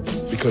taste.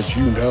 Because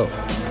you know,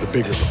 the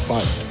bigger the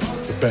fight,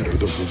 the better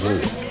the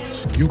reward.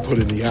 You put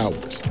in the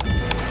hours,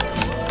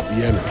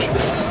 the energy,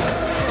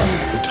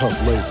 the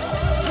tough labor.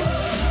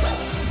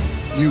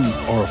 You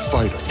are a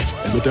fighter,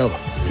 and Modelo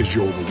is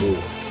your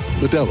reward.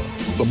 Modelo,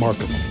 the mark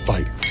of a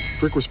fighter.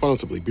 Drink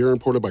responsibly. Beer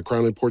imported by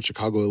Crown Imports,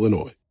 Chicago,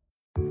 Illinois.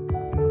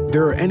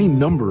 There are any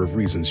number of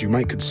reasons you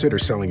might consider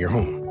selling your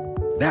home.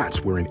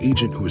 That's where an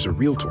agent who is a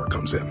realtor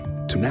comes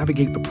in to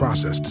navigate the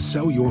process to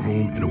sell your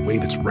home in a way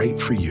that's right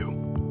for you.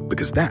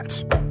 Because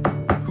that's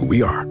who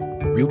we are.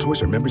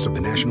 Realtors are members of the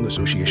National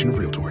Association of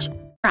Realtors.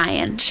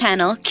 Ryan,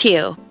 Channel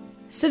Q.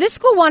 So this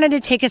school wanted to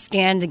take a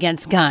stand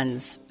against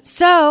guns.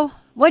 So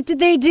what did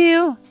they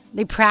do?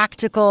 The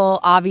practical,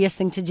 obvious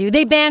thing to do.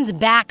 They banned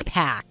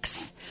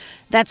backpacks.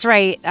 That's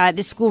right.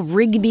 This school,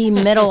 Rigby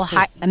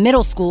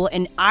Middle School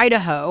in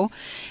Idaho,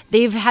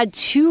 they've had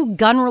 2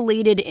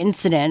 gun-related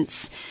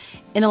incidents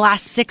in the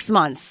last 6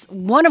 months,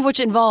 one of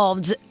which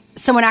involved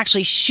someone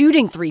actually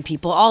shooting 3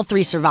 people. All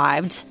 3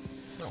 survived.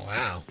 Oh,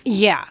 wow.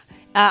 Yeah.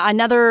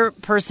 Another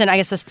person, I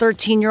guess this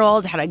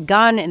 13-year-old, had a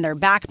gun in their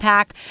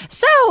backpack.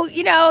 So,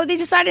 they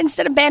decided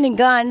instead of banning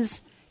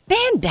guns,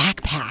 ban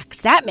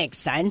backpacks. That makes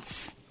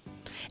sense.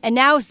 And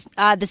now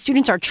the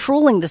students are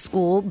trolling the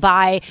school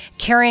by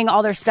carrying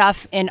all their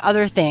stuff in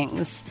other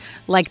things.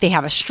 Like they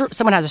have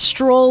someone has a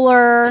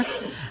stroller,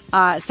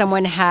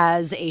 someone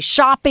has a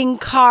shopping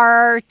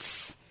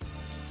cart.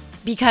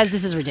 because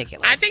this is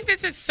ridiculous. I think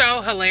this is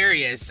so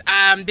hilarious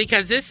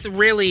because this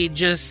really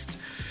just,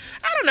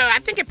 I don't know, I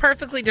think it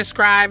perfectly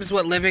describes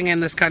what living in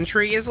this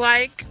country is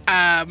like.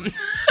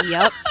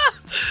 Yep.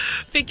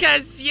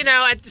 Because,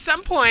 at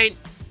some point,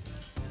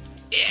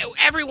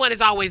 everyone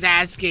is always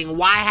asking,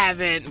 why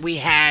haven't we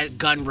had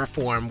gun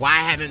reform? Why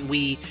haven't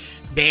we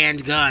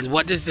banned guns?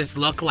 What does this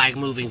look like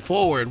moving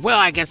forward? Well,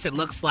 I guess it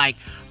looks like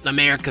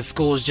America's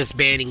schools just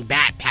banning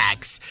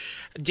backpacks.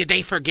 Did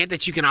they forget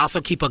that you can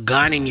also keep a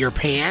gun in your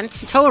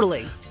pants?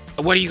 Totally.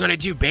 What are you going to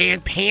do, ban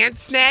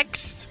pants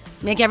next?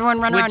 Make everyone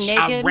run around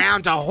naked?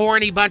 Around a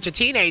horny bunch of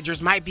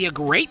teenagers might be a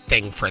great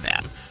thing for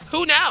them.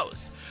 Who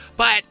knows?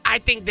 But I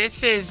think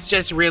this is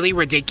just really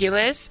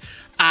ridiculous.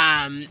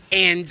 I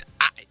don't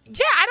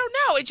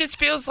know. It just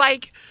feels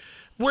like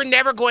we're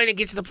never going to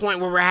get to the point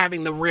where we're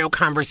having the real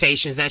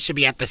conversations that should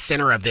be at the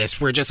center of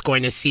this. We're just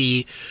going to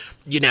see,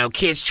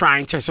 kids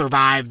trying to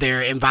survive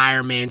their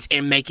environment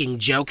and making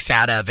jokes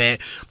out of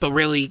it, but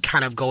really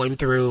kind of going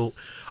through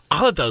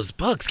all of those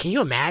books. Can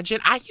you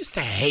imagine? I used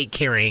to hate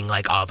carrying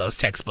all those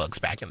textbooks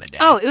back in the day.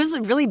 Oh, it was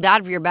really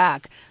bad for your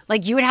back.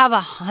 You would have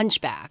a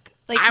hunchback.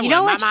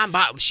 My mom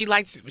bought. She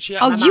liked.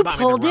 Oh, you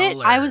pulled it?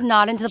 I was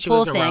not into the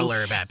pull thing. She was a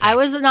roller backpack. I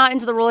was not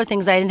into the roller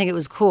things. I didn't think it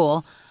was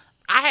cool.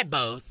 I had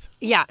both.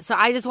 Yeah, so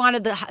I just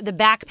wanted the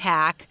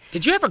backpack.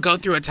 Did you ever go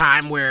through a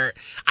time where,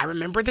 I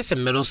remember this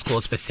in middle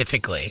school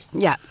specifically.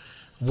 Yeah.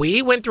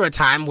 We went through a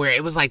time where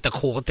it was the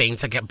cool thing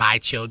to buy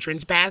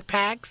children's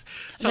backpacks.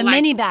 So the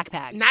mini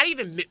backpack. Not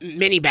even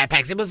mini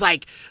backpacks. It was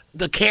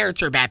the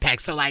character backpack.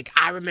 So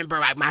I remember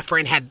my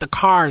friend had the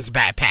Cars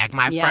backpack.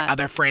 My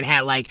other friend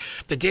had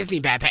the Disney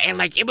backpack.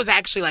 And it was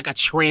actually a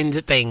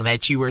trend thing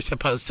that you were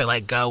supposed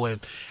to go and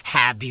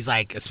have these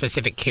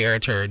specific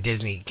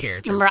Disney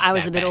character. Remember, I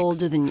was backpacks. a bit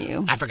older than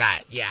you. I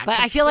forgot. Yeah. But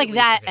I feel like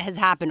that has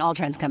happened. All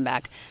trends come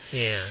back.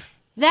 Yeah.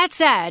 That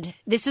said,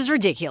 this is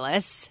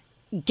ridiculous.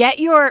 Get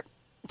your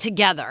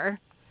together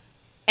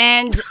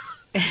and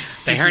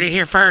they heard it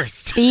here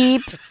first.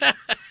 Beep. I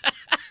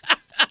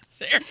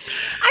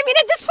mean,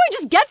 at this point,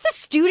 just get the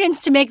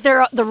students to make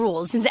the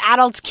rules, since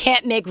adults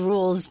can't make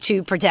rules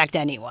to protect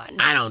anyone.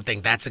 I don't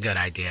think that's a good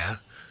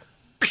idea.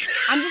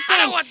 I'm just saying.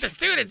 I don't want the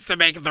students to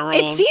make the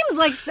rules. It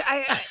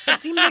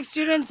seems like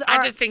students are.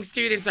 I just think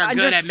students are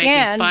good at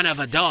making fun of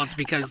adults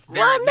because they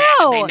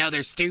know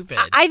they're stupid.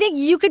 I think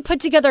you could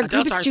put together a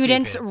group of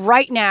students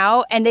right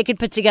now, and they could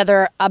put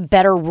together a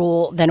better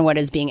rule than what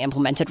is being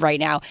implemented right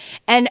now.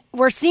 And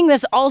we're seeing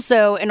this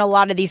also in a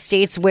lot of these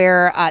states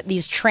where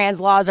these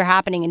trans laws are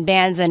happening in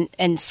bans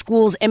and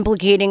schools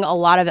implicating a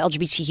lot of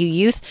LGBTQ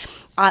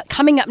youth.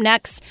 Coming up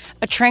next,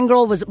 a trans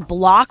girl was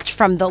blocked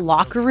from the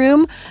locker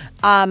room,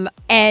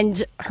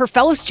 and her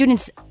fellow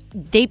students,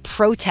 they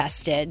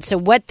protested. So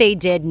what they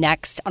did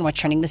next on What's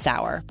Trending this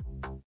hour.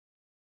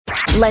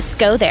 Let's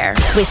go there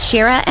with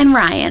Shira and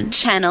Ryan,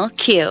 Channel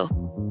Q.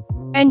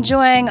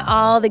 Enjoying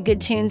all the good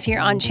tunes here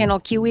on Channel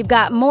Q. We've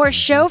got more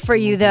show for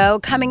you, though.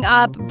 Coming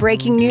up,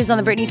 breaking news on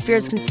the Britney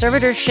Spears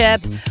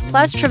conservatorship.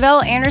 Plus,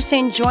 Tre'vell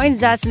Anderson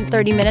joins us in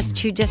 30 minutes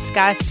to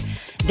discuss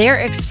their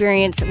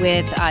experience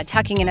with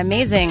tucking. An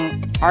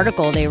amazing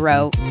article they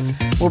wrote.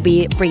 We'll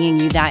be bringing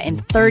you that in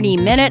 30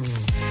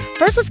 minutes.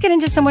 First, let's get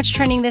into so much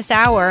trending this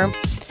hour.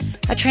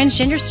 A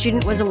transgender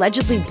student was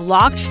allegedly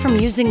blocked from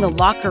using the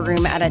locker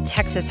room at a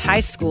Texas high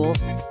school,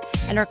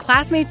 and her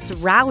classmates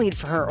rallied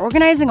for her,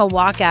 organizing a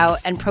walkout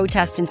and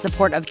protest in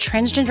support of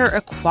transgender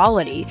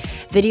equality.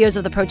 Videos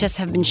of the protests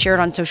have been shared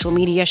on social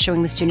media,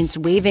 showing the students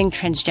waving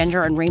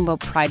transgender and rainbow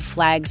pride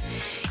flags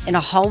in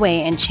a hallway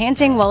and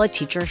chanting while a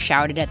teacher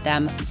shouted at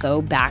them,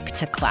 "Go back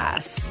to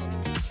class."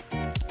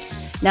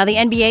 Now, the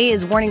NBA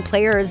is warning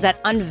players that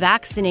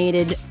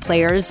unvaccinated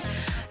players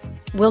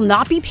will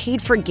not be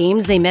paid for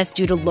games they miss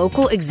due to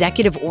local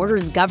executive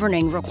orders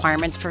governing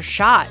requirements for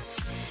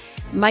shots.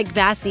 Mike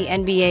Bassey,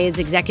 NBA's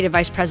Executive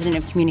Vice President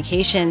of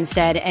Communications,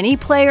 said any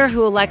player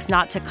who elects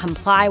not to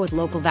comply with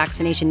local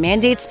vaccination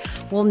mandates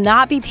will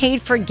not be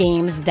paid for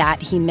games that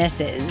he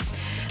misses.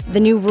 The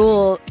new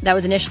rule that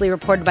was initially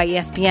reported by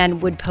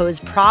ESPN would pose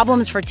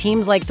problems for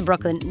teams like the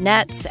Brooklyn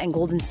Nets and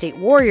Golden State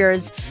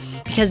Warriors,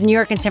 because New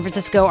York and San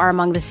Francisco are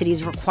among the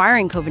cities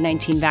requiring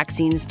COVID-19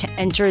 vaccines to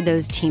enter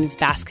those teams'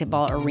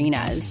 basketball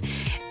arenas.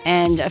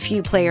 And a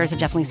few players have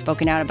definitely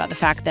spoken out about the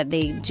fact that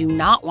they do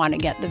not want to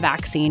get the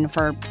vaccine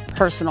for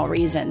personal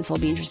reasons. It'll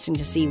be interesting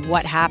to see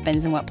what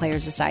happens and what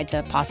players decide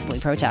to possibly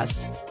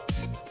protest.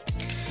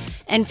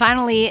 And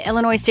finally,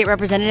 Illinois State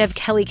Representative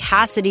Kelly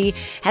Cassidy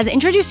has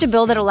introduced a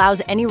bill that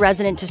allows any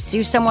resident to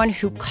sue someone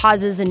who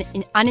causes an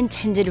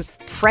unintended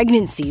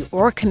pregnancy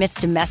or commits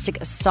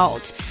domestic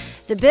assault.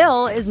 The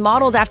bill is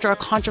modeled after a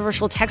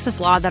controversial Texas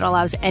law that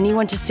allows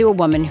anyone to sue a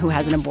woman who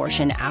has an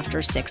abortion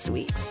after 6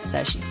 weeks.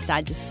 So she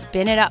decided to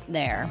spin it up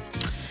there.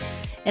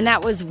 And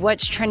that was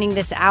what's trending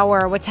this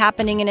hour. What's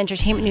happening in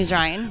entertainment news,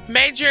 Ryan?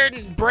 Major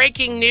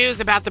breaking news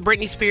about the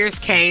Britney Spears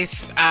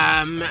case.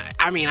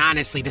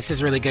 Honestly, this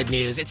is really good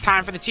news. It's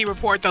time for the T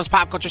Report, those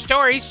pop culture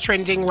stories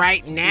trending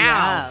right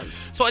now.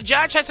 Yes. So a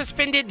judge has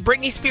suspended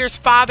Britney Spears'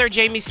 father,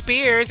 Jamie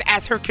Spears,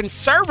 as her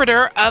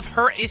conservator of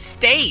her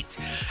estate.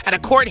 At a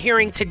court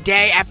hearing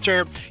today,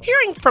 after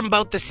hearing from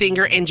both the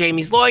singer and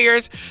Jamie's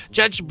lawyers,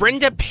 Judge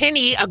Brenda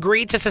Penny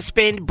agreed to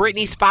suspend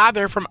Britney's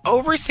father from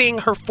overseeing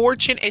her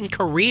fortune and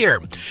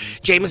career.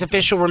 Jamie's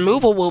official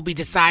removal will be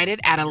decided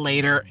at a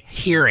later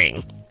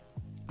hearing.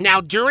 Now,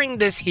 during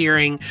this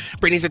hearing,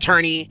 Britney's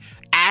attorney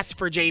asked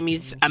for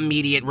Jamie's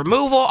immediate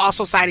removal,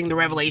 also citing the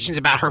revelations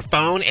about her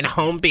phone and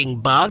home being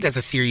bugged as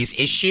a serious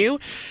issue.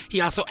 He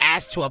also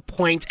asked to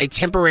appoint a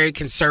temporary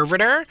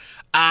conservator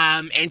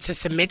and to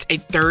submit a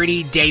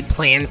 30-day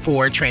plan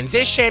for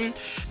transition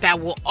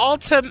that will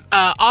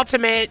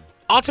terminate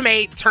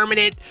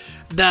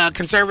the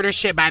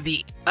conservatorship by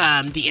the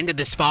end of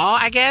this fall,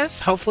 I guess.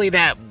 Hopefully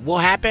that will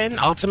happen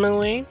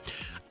ultimately.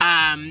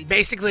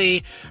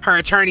 Basically, her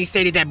attorney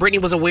stated that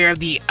Britney was aware of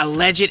the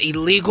alleged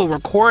illegal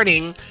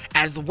recording,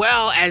 as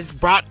well as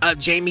brought up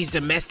Jamie's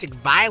domestic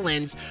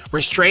violence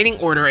restraining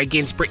order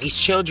against Britney's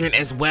children,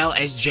 as well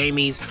as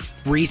Jamie's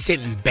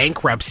recent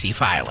bankruptcy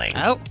filing.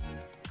 Oh.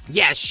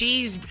 Yeah,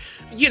 she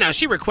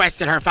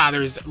requested her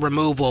father's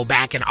removal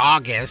back in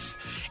August.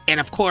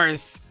 And of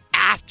course,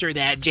 after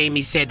that,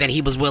 Jamie said that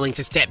he was willing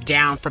to step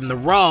down from the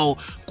role,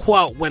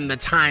 quote, when the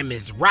time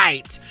is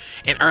right.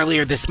 And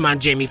earlier this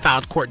month, Jamie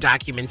filed court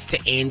documents to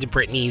end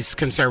Britney's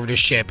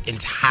conservatorship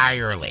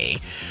entirely.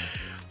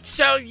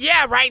 So,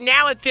 yeah, right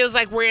now it feels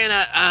like we're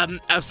in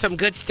some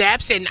good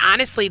steps. And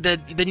honestly, the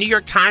New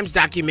York Times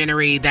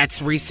documentary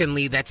that's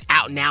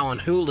out now on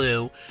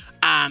Hulu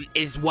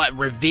is what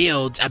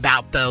revealed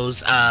about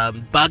those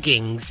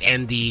buggings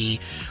and the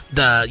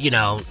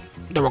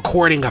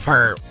recording of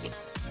her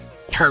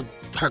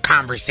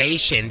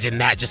conversations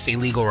and that just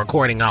illegal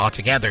recording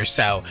altogether.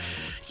 So,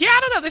 yeah, I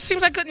don't know. This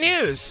seems like good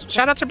news.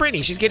 Shout out to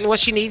Britney. She's getting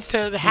what she needs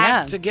to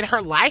have to get her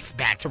life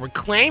back, to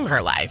reclaim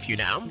her life,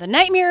 The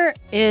nightmare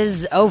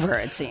is over,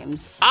 it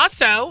seems.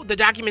 Also, the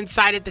document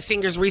cited the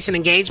singer's recent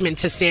engagement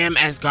to Sam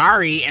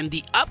Asghari and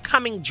the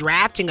upcoming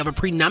drafting of a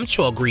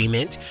prenuptial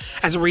agreement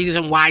as a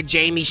reason why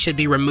Jamie should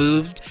be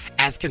removed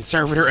as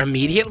conservator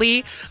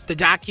immediately. The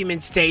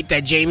documents state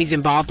that Jamie's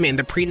involvement in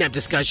the prenup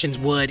discussions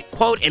would,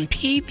 quote,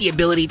 impede the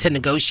ability to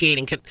negotiate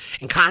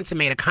and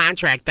consummate a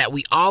contract that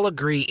we all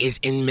agree is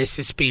in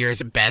Mrs.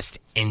 Spears' best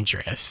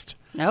interest.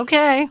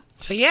 Okay.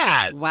 So,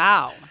 yeah.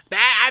 Wow.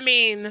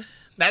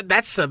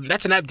 That's an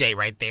update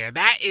right there.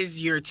 That is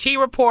your T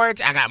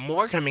Report. I got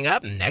more coming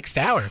up next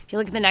hour. I feel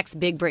like the next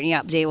big Britney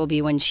update will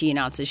be when she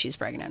announces she's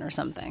pregnant or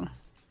something.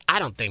 I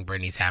don't think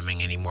Britney's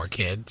having any more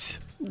kids.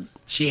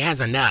 She has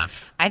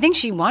enough. I think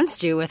she wants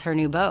to with her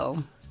new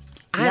beau.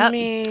 I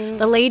mean,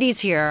 the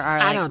ladies here are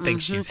like, I don't think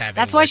she's having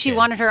That's more why she kids.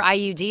 wanted her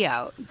IUD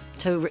out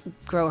to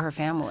grow her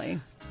family.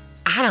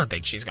 I don't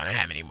think she's going to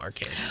have any more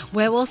kids.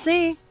 Well, we'll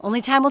see.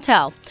 Only time will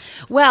tell.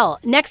 Well,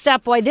 next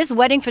up, boy, this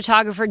wedding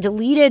photographer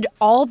deleted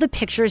all the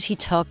pictures he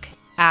took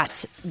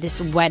at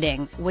this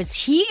wedding. Was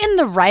he in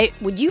the right?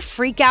 Would you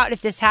freak out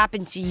if this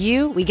happened to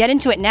you? We get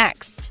into it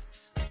next.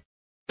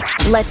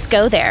 Let's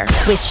go there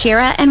with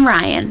Shira and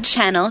Ryan,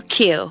 Channel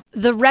Q.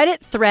 The Reddit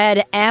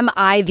thread, Am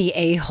I the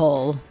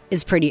A-hole?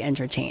 Is pretty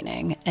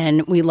entertaining,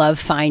 and we love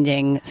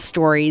finding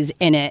stories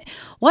in it.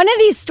 One of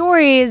these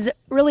stories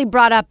really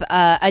brought up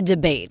a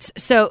debate.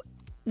 So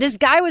this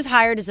guy was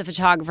hired as a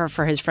photographer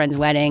for his friend's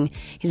wedding.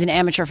 He's an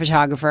amateur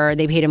photographer.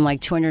 They paid him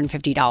like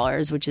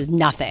 $250, which is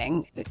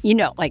nothing.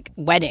 Like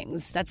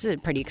weddings, that's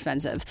pretty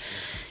expensive.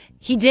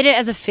 He did it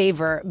as a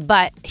favor,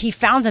 but he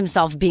found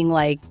himself being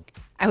like,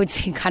 I would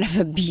say kind of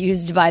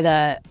abused by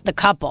the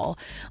couple,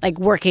 like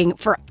working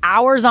for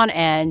hours on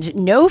end,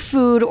 no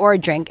food or a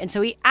drink. And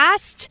so he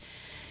asked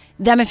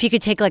them if he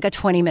could take like a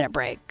 20-minute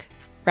break,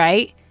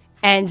 right?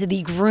 And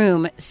the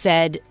groom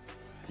said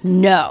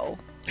no.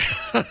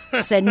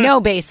 Said no,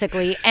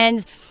 basically. And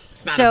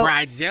it's not so a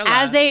bridezilla.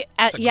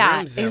 it's a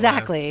groomzilla.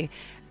 Exactly.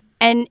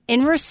 And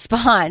in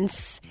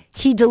response,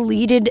 he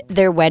deleted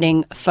their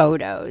wedding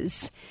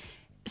photos.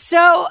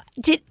 So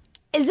did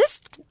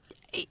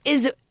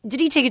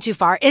he take it too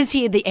far? Is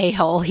he the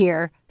a-hole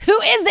here?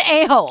 Who is the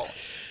a-hole?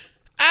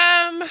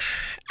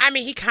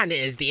 He kind of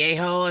is the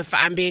a-hole, if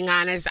I'm being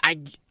honest.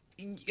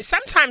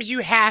 Sometimes you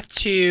have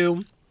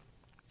to.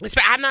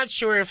 I'm not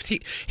sure if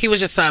he was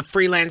just a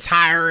freelance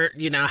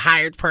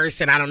hired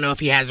person. I don't know if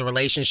he has a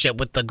relationship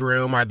with the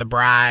groom or the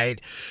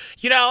bride,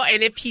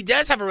 and if he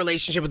does have a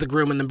relationship with the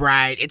groom and the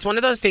bride, it's one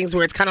of those things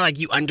where it's kind of like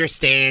you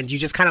understand, you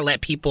just kind of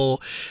let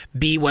people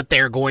be what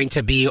they're going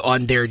to be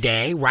on their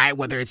day, right?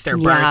 Whether it's their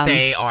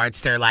birthday or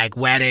it's their like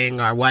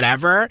wedding or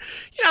whatever.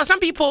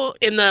 Some people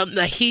in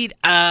the heat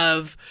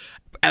of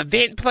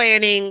event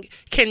planning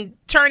can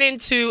turn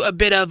into a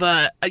bit of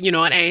an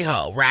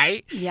a-hole,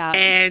 right? Yeah.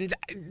 And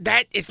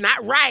that is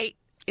not right.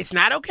 It's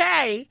not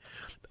okay.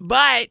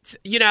 But,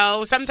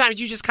 sometimes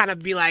you just kind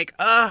of be like,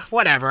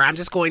 whatever. I'm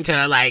just going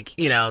to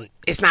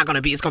it's going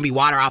to be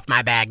water off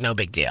my bag. No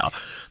big deal.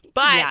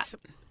 But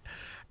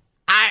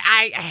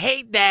I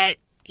hate that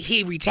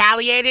he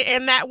retaliated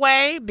in that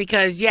way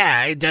because,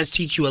 it does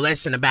teach you a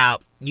lesson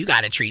about you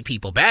got to treat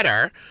people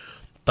better.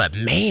 But,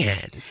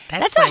 man,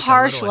 that's a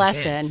harsh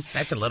lesson. Intense.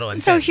 That's a little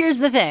intense. So here's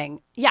the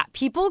thing. Yeah,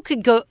 people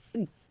could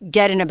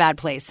get in a bad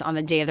place on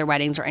the day of their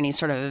weddings or any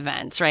sort of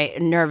events,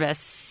 right?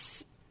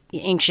 Nervous,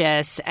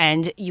 anxious,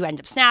 and you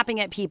end up snapping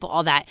at people,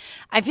 all that.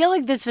 I feel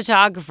like this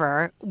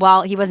photographer,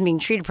 while he wasn't being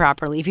treated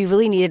properly, if he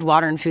really needed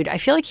water and food, I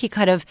feel like he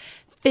could have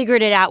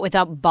figured it out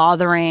without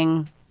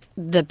bothering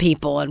the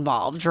people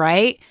involved,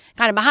 right?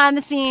 Kind of behind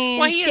the scenes,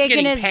 well, he is taking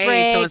getting his paid,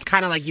 break. so it's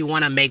kind of like you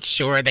want to make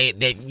sure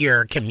that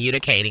you're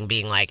communicating,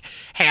 being like,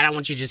 hey, I don't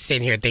want you just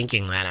sitting here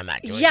thinking that I'm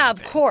not doing anything.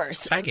 Of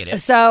course. I get it.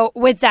 So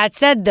with that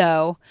said,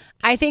 though,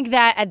 I think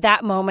that at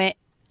that moment,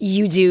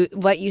 you do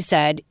what you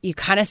said. You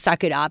kind of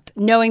suck it up,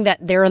 knowing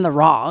that they're in the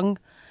wrong.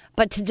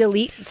 But to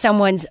delete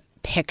someone's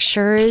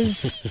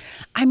pictures,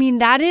 I mean,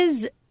 that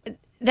is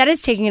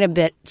taking it a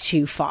bit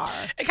too far.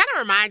 It kind of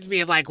reminds me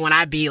of like when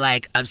I be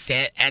like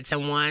upset at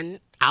someone,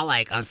 I'll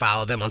like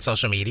unfollow them on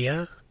social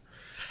media.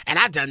 And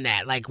I've done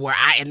that, like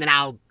and then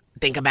I'll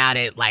think about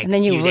it like and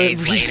then you a few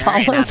days later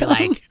and I'll be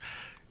like,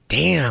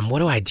 damn, what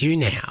do I do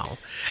now?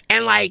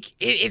 And like,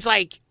 it's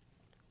like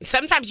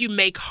sometimes you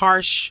make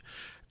harsh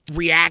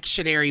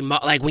reactionary,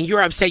 like when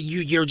you're upset,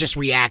 you're just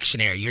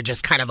reactionary. You're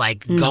just kind of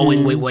like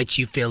going with what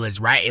you feel is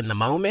right in the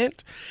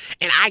moment.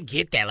 And I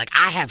get that. Like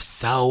I have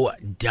so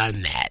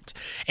done that.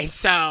 And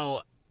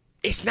so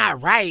it's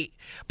not right,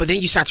 but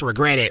then you start to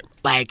regret it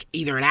like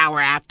either an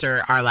hour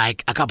after or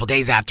like a couple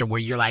days after where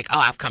you're like, oh,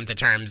 I've come to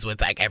terms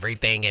with like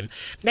everything and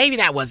maybe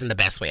that wasn't the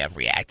best way of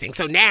reacting.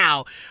 So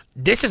now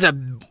this is a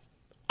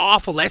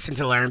awful lesson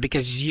to learn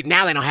because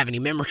now they don't have any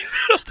memories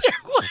of their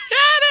wedding.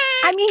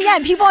 I mean, yeah,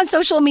 people on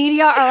social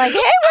media are like, hey,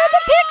 where are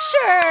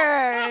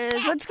the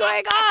pictures? What's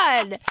going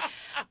on?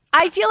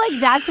 I feel like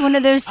that's one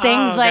of those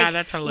things, God,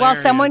 that's hilarious. While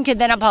someone could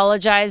then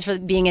apologize for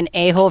being an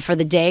a-hole for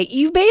the day,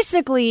 you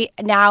basically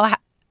now,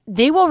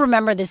 they will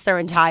remember this their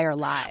entire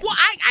lives. Well,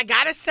 I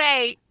gotta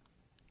say,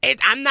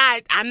 I'm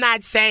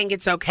not saying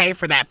it's okay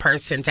for that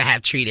person to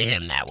have treated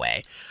him that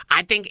way.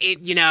 I think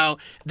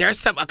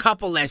there's a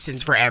couple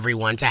lessons for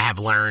everyone to have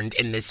learned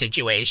in this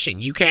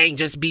situation. You can't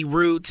just be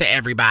rude to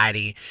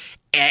everybody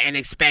and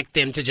expect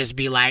them to just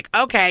be like,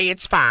 okay,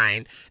 it's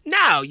fine.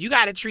 No, you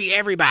got to treat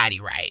everybody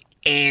right.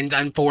 And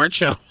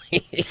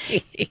unfortunately,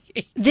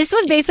 this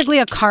was basically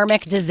a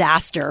karmic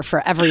disaster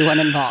for everyone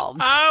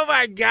involved. Oh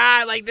my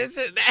God. Like it's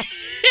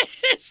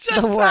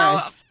just the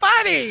worst. So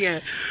funny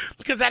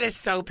because that is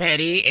so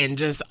petty and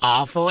just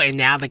awful. And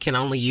now they can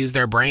only use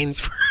their brains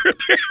for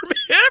their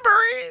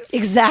memories.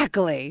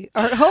 Exactly.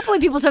 Or hopefully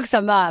people took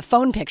some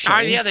phone pictures. Oh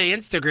yeah, the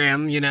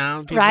Instagram,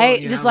 people,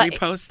 right? Just like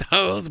repost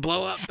those,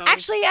 blow up those.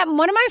 Actually,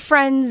 one of my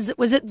friends,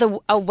 was it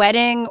a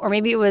wedding or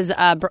maybe it was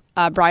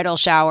a bridal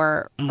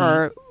shower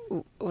or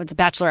what's a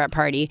bachelorette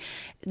party,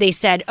 they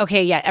said,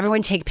 okay, yeah,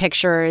 everyone take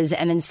pictures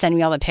and then send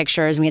me all the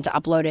pictures. And we had to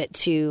upload it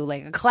to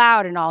like a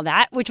cloud and all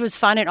that, which was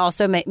fun. It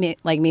also made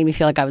me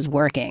feel like I was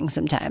working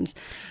sometimes.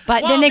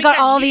 But then they got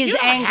all these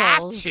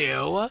angles. Have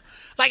to.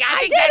 Like I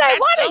think I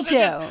wanted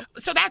to.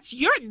 So that's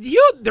you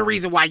the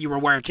reason why you were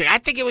working. I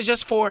think it was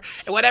just for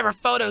whatever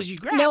photos you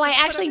grabbed. No, I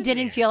actually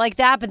didn't feel like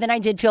that, but then I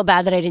did feel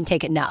bad that I didn't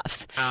take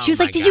enough. Oh, she was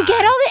like, did you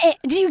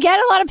get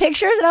a lot of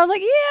pictures? And I was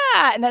like,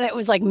 yeah. And then it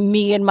was like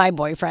me and my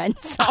boyfriend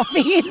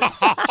selfies.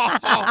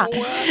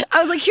 I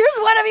was like, here's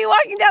one of you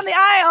walking down the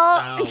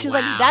aisle. And she's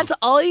like, that's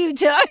all you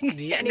took?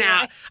 Yeah, anyway.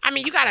 Now, I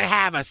mean, you got to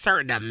have a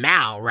certain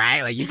amount,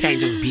 right? Like you can't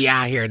just be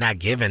out here not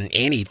giving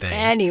anything.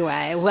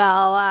 Anyway,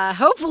 well,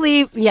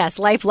 hopefully, yes,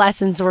 life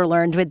lessons were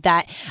learned with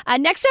that.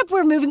 Next up,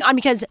 we're moving on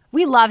because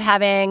we love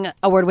having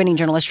award-winning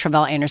journalist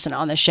Tre'vell Anderson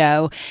on the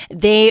show.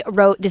 They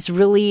wrote this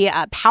really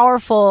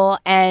powerful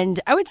and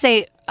I would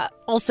say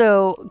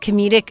also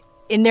comedic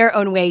in their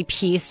own way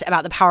piece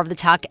about the power of the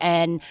tuck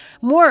and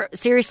more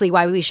seriously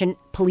why we shouldn't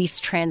police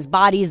trans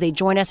bodies. They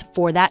join us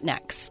for that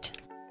next.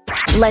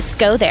 Let's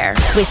go there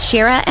with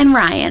Shira and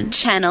Ryan,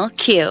 Channel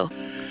Q.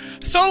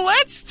 So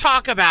let's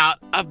talk about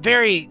a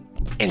very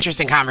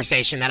interesting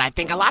conversation that I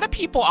think a lot of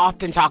people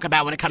often talk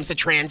about when it comes to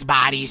trans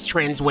bodies,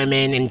 trans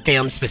women in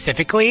film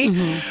specifically.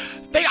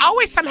 They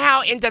always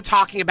somehow end up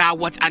talking about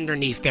what's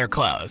underneath their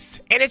clothes.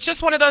 And it's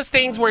just one of those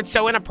things where it's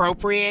so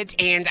inappropriate.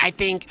 And I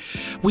think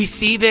we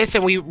see this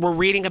and we're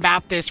reading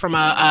about this from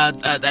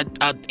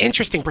a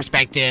interesting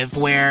perspective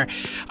where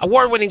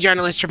award-winning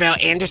journalist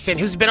Tre'vell Anderson,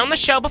 who's been on the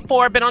show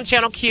before, been on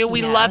Channel Q,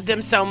 we love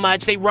them so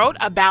much. They wrote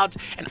about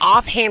an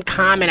offhand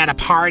comment at a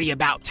party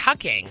about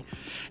tucking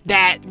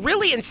that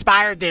really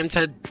inspired them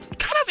to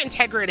kind of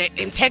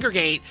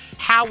integrate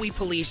how we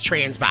police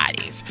trans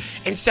bodies.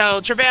 And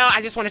so, Tre'vell,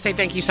 I just want to say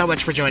thank you so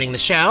much for joining the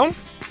show.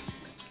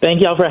 Thank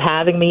y'all for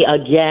having me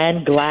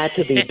again. Glad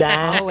to be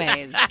back.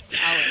 Always.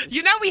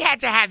 You know, we had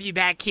to have you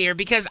back here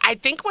because I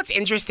think what's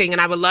interesting,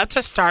 and I would love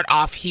to start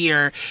off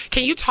here.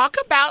 Can you talk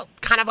about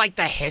kind of like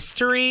the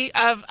history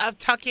of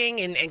tucking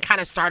and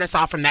kind of start us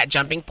off from that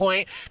jumping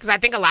point? Because I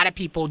think a lot of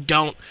people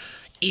don't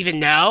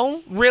even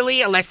know,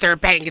 really, unless they're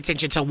paying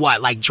attention to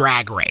what, like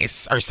Drag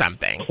Race or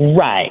something.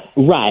 Right.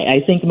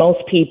 I think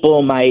most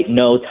people might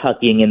know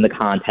tucking in the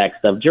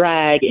context of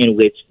drag, in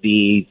which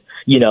these,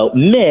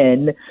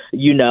 men,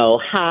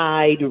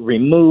 hide,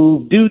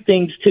 remove, do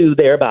things to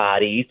their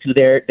bodies, to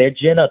their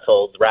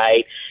genitals,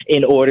 right,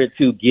 in order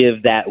to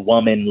give that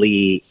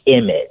womanly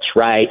image,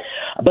 right?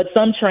 But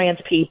some trans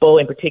people,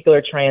 in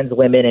particular trans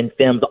women and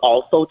femmes,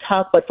 also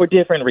tuck, but for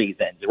different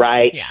reasons,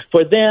 right? Yeah.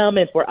 For them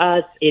and for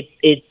us,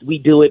 we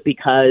do it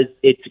because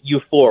it's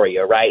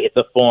euphoria, right? It's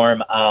a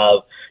form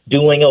of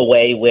doing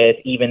away with,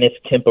 even if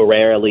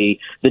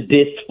temporarily, the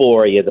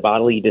dysphoria, the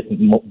bodily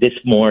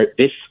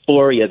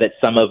dysphoria that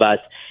some of us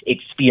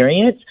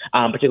experience,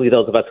 particularly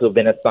those of us who have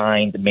been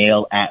assigned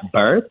male at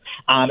birth.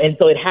 And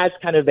so it has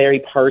kind of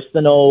very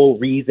personal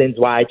reasons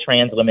why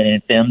trans women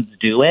and femmes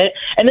do it.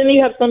 And then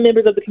you have some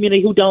members of the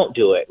community who don't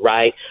do it,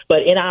 right?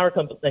 But in our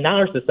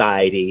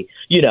society,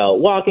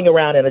 walking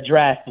around in a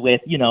dress with,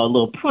 a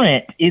little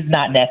print is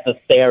not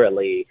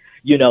necessarily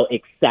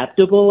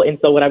acceptable. And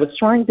so what I was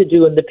trying to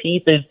do in the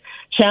piece is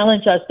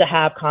challenge us to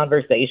have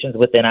conversations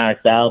within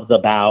ourselves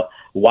about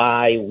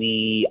why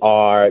we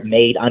are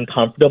made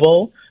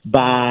uncomfortable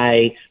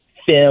by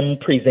femme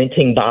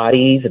presenting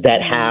bodies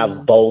that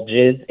have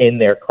bulges in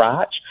their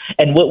crotch,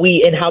 and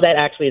how that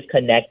actually is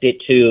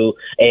connected to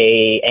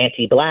a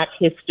anti-Black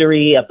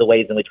history of the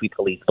ways in which we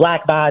police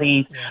Black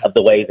bodies, of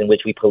the ways in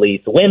which we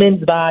police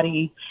women's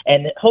bodies,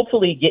 and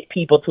hopefully get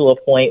people to a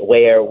point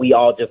where we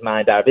all just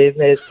mind our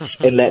business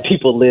and let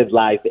people live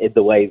life in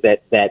the ways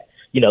that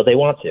they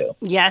want to.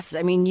 Yes,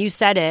 I mean, you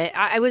said it.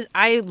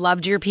 I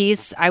loved your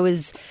piece. I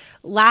was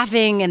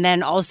laughing, and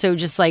then also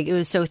just like it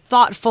was so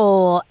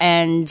thoughtful.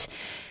 And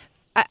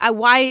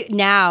why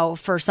now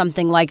for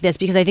something like this?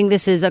 Because I think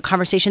this is a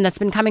conversation that's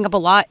been coming up a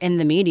lot in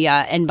the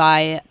media and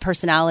by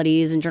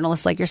personalities and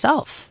journalists like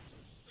yourself.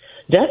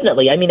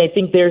 Definitely. I mean, I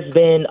think there's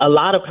been a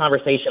lot of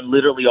conversation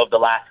literally over the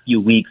last few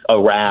weeks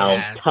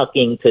around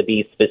tucking, to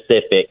be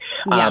specific.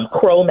 Yeah.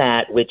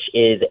 Chromat, which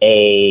is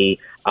a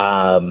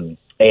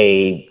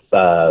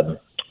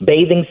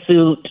bathing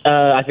suit.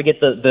 I forget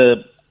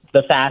the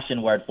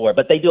fashion word for it,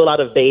 but they do a lot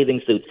of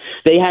bathing suits.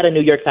 They had their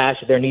New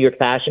York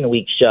Fashion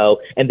Week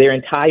show, and their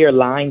entire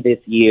line this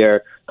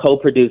year,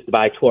 co-produced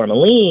by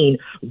Tourmaline,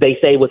 they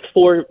say was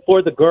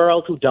for the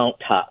girls who don't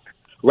tuck.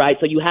 Right.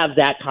 So you have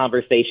that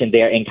conversation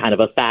there in kind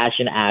of a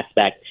fashion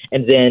aspect.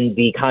 And then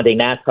the Condé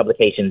Nast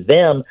publication,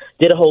 Them,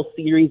 did a whole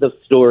series of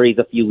stories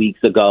a few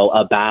weeks ago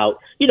about,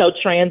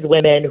 trans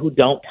women who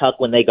don't tuck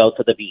when they go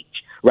to the beach.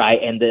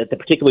 Right. And the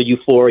particular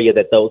euphoria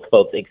that those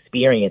folks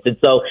experience. And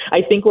so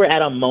I think we're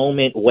at a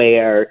moment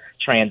where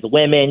trans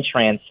women,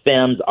 trans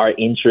femmes are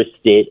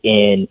interested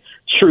in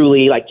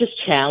truly just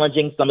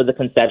challenging some of the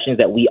conceptions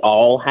that we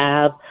all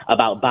have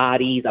about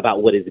bodies,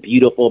 about what is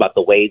beautiful, about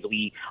the ways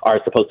we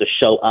are supposed to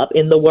show up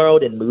in the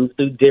world and move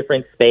through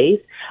different space.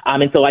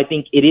 And so I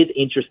think it is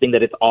interesting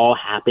that it's all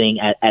happening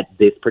at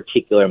this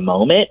particular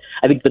moment.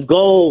 I think the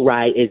goal,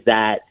 right, is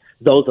that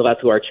those of us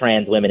who are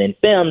trans women and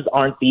femmes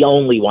aren't the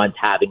only ones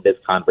having this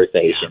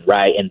conversation,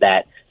 right? And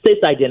that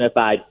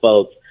cis-identified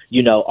folks,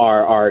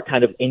 are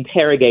kind of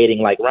interrogating,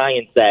 like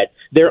Ryan said,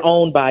 their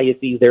own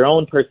biases, their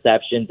own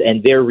perceptions,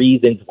 and their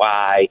reasons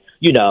why,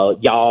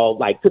 y'all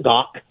like to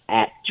gawk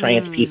at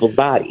trans people's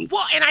bodies.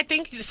 Well, and I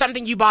think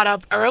something you brought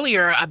up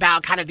earlier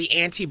about kind of the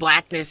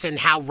anti-Blackness and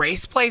how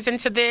race plays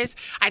into this.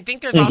 I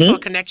think there's also a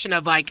connection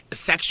of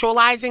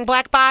sexualizing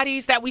Black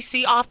bodies that we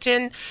see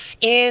often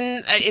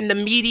in the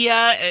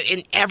media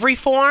in every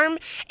form.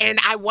 And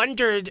I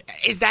wondered,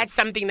 is that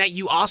something that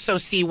you also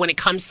see when it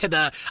comes to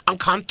the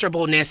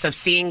uncomfortableness of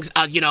seeing,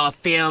 a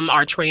femme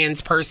or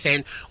trans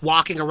person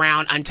walking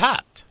around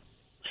untucked?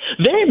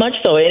 Very much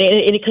so. And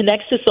it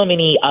connects to so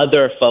many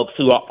other folks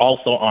who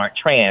also aren't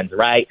trans,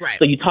 right?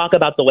 So you talk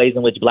about the ways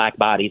in which Black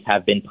bodies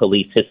have been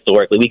policed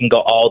historically. We can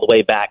go all the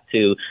way back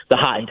to the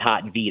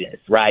Hottentot Venus,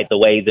 right? The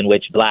ways in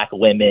which Black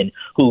women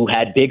who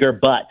had bigger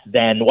butts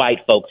than white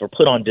folks were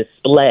put on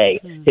display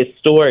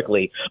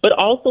historically. But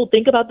also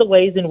think about the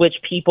ways in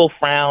which people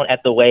frown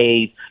at the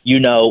ways,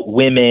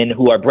 women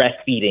who are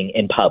breastfeeding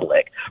in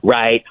public,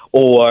 right?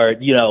 Or,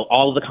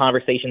 all of the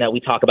conversation that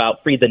we talk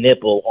about, free the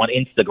nipple on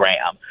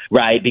Instagram,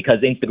 right? Because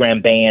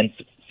Instagram bans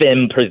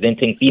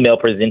female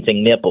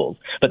presenting nipples,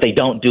 but they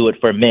don't do it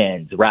for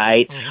men's,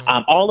 right?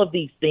 All of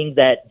these things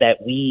that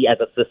we as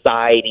a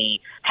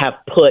society have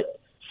put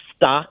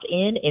stock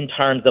in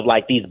terms of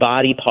these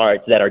body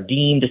parts that are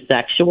deemed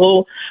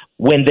sexual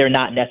when they're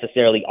not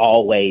necessarily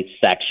always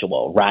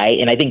sexual, right?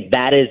 And I think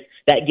that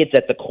gets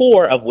at the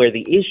core of where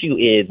the issue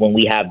is when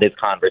we have this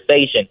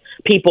conversation.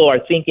 People are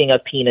thinking of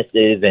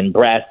penises and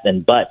breasts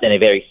and butts in a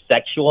very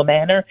sexual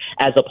manner,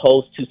 as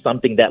opposed to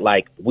something that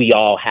we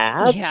all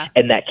have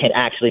and that can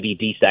actually be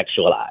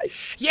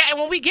desexualized. Yeah, and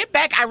when we get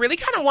back, I really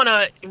kind of want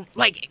to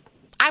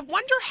I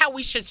wonder how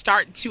we should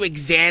start to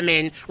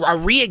examine or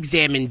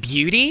re-examine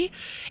beauty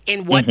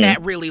and what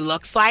that really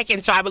looks like.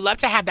 And so I would love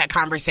to have that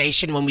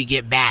conversation when we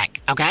get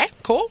back. Okay,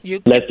 cool?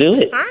 Let's do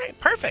it. All right,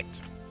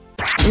 perfect.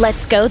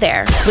 Let's go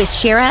there with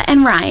Shira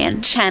and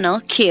Ryan,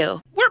 Channel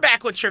Q. We're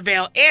back with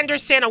Tre'vell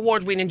Anderson,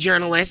 award-winning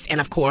journalist, and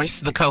of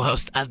course, the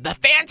co-host of the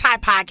Fan Time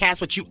Podcast,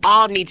 which you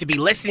all need to be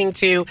listening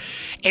to.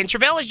 And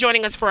Tre'vell is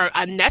joining us for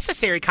a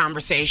necessary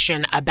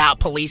conversation about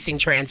policing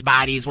trans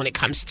bodies when it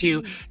comes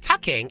to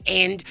tucking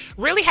and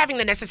really having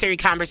the necessary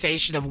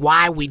conversation of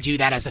why we do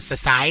that as a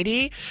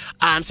society.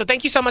 So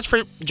thank you so much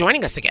for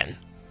joining us again.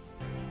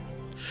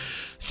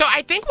 So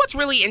I think what's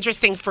really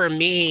interesting for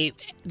me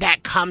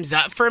that comes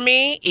up for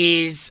me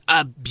is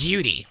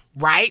beauty,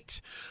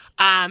 right?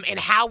 And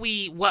how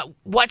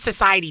what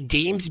society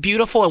deems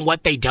beautiful and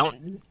what they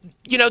don't,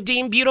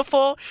 deem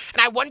beautiful.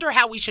 And I wonder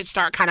how we should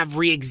start kind of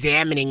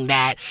re-examining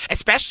that,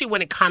 especially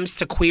when it comes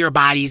to queer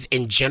bodies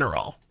in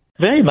general.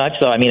 Very much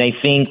so. I mean, I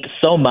think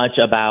so much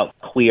about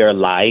queer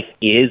life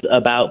is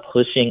about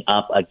pushing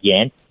up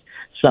against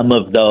some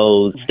of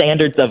those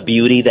standards of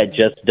beauty that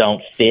just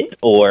don't fit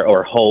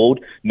or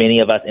hold many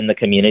of us in the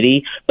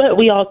community. But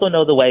we also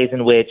know the ways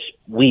in which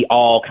we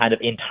all kind of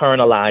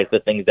internalize the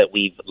things that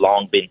we've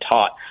long been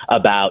taught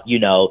about,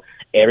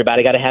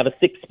 everybody got to have a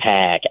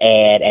six-pack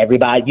and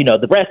everybody,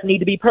 the breasts need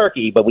to be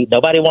perky, but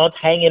nobody wants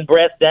hanging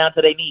breasts down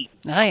to their knees.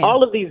 Oh, yeah.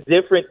 All of these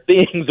different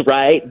things,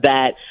 right,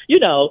 that,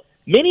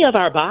 many of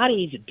our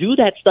bodies do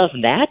that stuff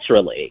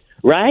naturally,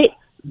 right?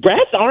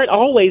 Breasts aren't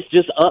always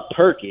just up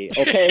perky,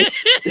 okay?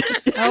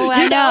 Oh,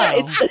 I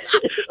know.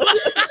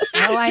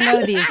 I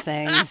know these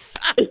things.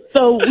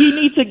 So we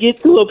need to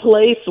get to a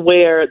place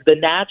where the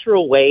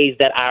natural ways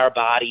that our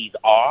bodies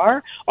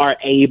are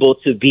able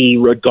to be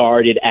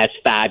regarded as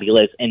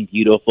fabulous and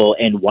beautiful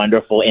and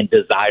wonderful and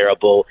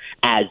desirable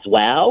as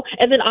well.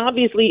 And then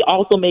obviously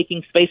also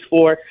making space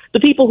for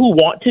the people who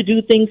want to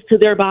do things to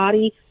their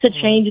body to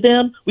change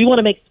them. We want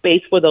to make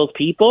space for those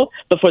people.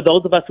 But for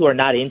those of us who are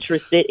not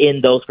interested in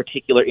those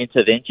particular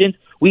interventions,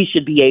 we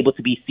should be able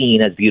to be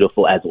seen as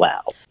beautiful as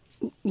well.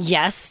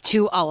 Yes,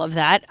 to all of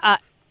that.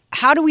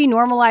 How do we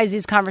normalize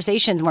these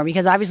conversations more?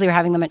 Because obviously we're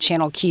having them at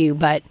Channel Q,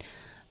 but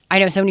I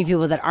know so many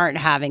people that aren't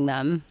having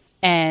them.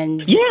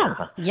 And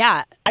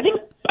yeah. I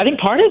think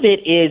part of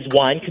it is,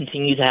 one,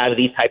 continue to have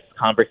these types of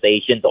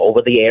conversations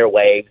over the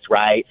airwaves,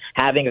 right?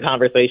 Having a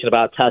conversation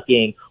about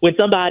tucking when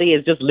somebody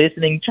is just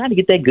listening, trying to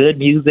get that good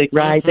music,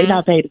 right? They're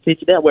not paying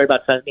attention. They're not worried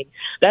about tucking.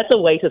 That's a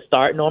way to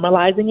start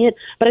normalizing it.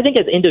 But I think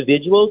as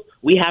individuals,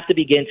 we have to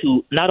begin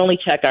to not only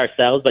check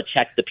ourselves, but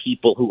check the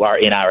people who are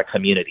in our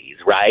communities,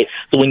 right?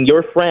 So when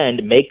your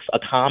friend makes a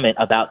comment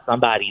about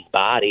somebody's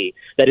body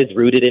that is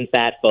rooted in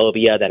fat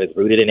phobia, that is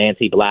rooted in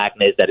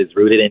anti-blackness, that is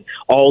rooted in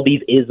all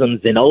these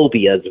isms and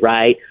obias,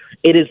 right?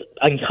 It is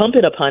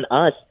incumbent upon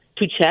us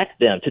to check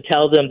them, to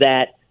tell them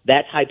that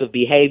that type of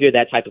behavior,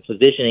 that type of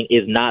positioning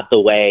is not the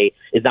way,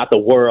 is not the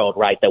world,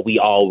 right, that we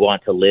all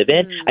want to live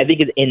in. I think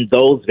it's in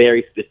those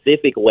very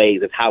specific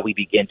ways is how we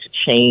begin to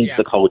change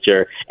the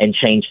culture and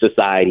change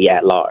society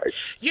at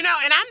large. And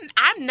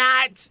I'm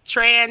not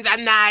trans,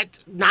 I'm not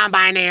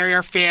non-binary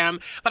or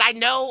femme, but I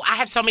know I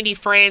have so many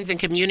friends and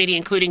community,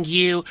 including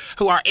you,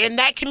 who are in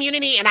that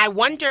community. And I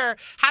wonder,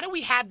 how do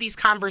we have these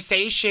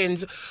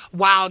conversations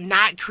while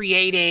not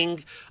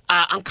creating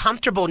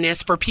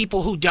uncomfortableness for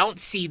people who don't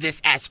see this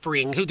as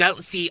freeing, who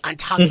don't see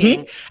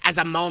untucking as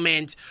a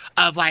moment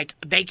of like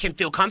they can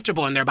feel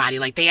comfortable in their body,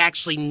 like they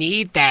actually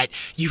need that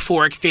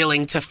euphoric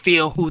feeling to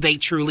feel who they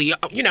truly,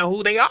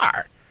 who they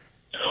are.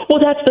 Well,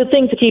 that's the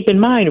thing to keep in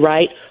mind,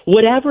 right?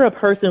 Whatever a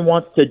person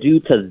wants to do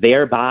to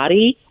their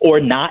body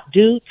or not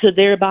do to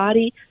their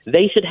body,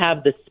 they should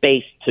have the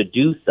space to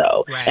do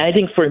so. Right. And I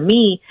think for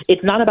me,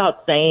 it's not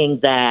about saying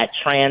that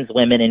trans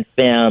women and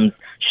femmes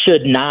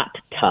should not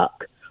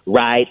tuck,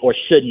 right? Or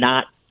should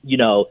not,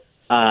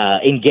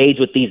 engage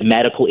with these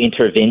medical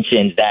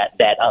interventions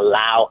that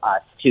allow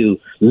us to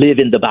live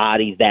in the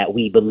bodies that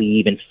we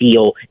believe and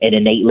feel and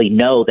innately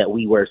know that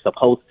we were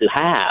supposed to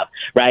have,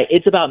 right?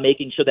 It's about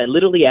making sure that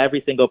literally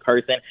every single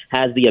person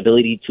has the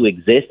ability to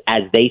exist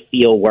as they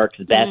feel works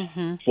best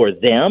for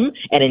them,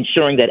 and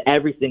ensuring that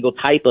every single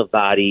type of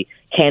body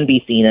can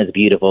be seen as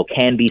beautiful,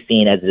 can be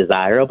seen as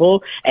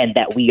desirable, and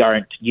that we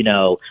aren't,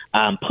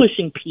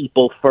 pushing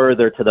people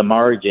further to the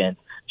margins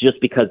just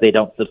because they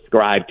don't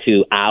subscribe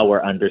to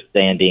our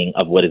understanding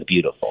of what is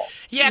beautiful.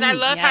 Yeah, and I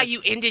love how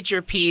you ended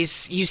your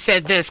piece. You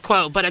said this,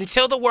 quote, "But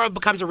until the world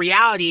becomes a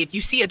reality, if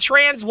you see a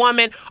trans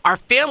woman or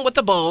femme with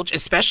a bulge,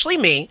 especially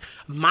me,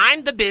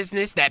 mind the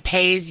business that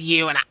pays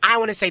you." And I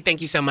want to say thank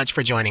you so much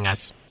for joining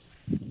us.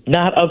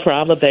 Not a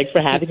problem. Thanks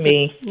for having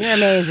me. You're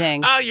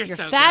amazing. Oh, you're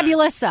so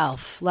fabulous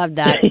self. Love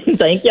that.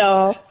 Thank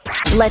y'all.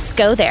 Let's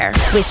go there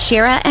with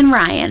Shira and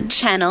Ryan,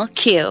 Channel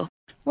Q.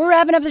 We're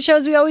wrapping up the show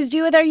as we always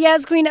do with our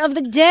Yes Queen of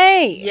the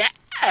Day.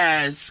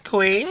 Yes,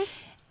 Queen.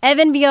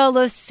 Evan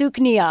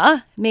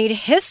Bielosuknia made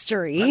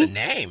history. What a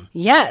name.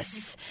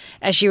 Yes.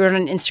 As she wrote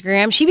on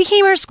Instagram, she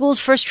became her school's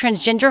first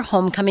transgender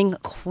homecoming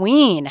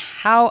queen.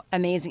 How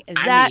amazing is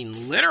that? I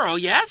mean, literal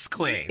yes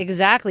queen.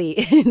 Exactly.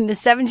 The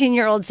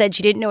 17-year-old said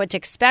she didn't know what to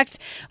expect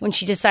when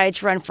she decided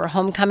to run for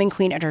homecoming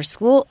queen at her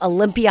school,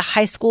 Olympia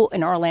High School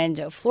in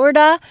Orlando,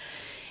 Florida.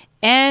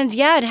 And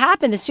yeah, it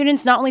happened. The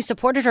students not only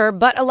supported her,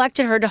 but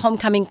elected her to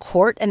homecoming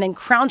court and then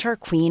crowned her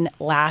queen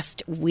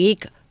last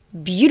week.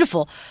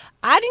 Beautiful.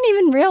 I didn't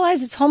even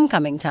realize it's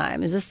homecoming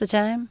time. Is this the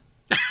time?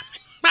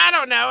 I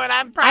don't know, and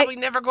I'm probably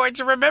never going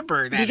to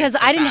remember that. Because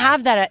I didn't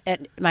have that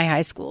at my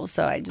high school,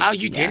 so I just... Oh,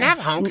 you didn't have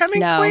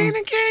homecoming queen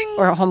and king?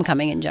 Or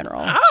homecoming in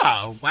general.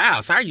 Oh, wow.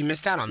 Sorry you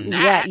missed out on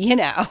that. Yeah, you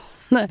know.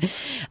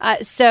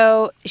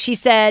 So she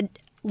said...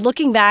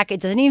 Looking back,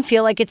 it doesn't even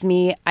feel like it's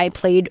me. I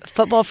played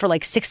football for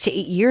like 6 to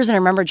 8 years, and I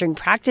remember during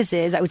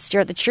practices, I would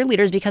stare at the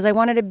cheerleaders because I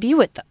wanted to be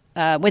with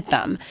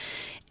them.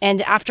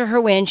 And after her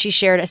win, she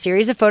shared a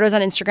series of photos on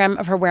Instagram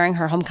of her wearing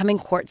her homecoming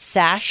court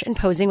sash and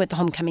posing with the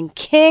homecoming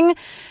king.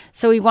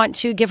 So we want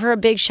to give her a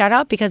big shout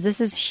out because this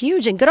is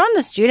huge, and good on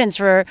the students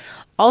for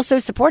also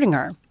supporting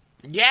her.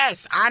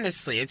 Yes,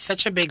 honestly, it's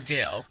such a big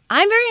deal.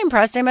 I'm very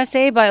impressed, I must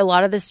say, by a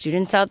lot of the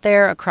students out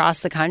there across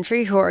the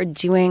country who are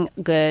doing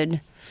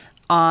good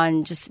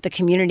on just the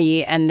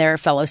community and their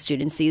fellow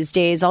students these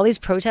days. All these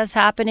protests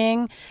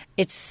happening,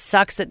 it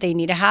sucks that they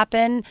need to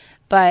happen,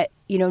 but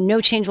you know,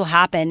 no change will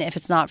happen if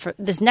it's not for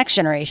this next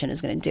generation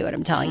is going to do it,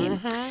 I'm telling you.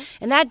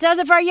 And that does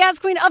it for our Yes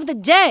Queen of the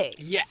day.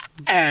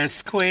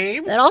 Yes,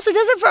 Queen. That also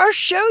does it for our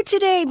show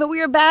today, but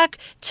we are back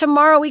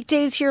tomorrow,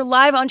 weekdays here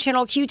live on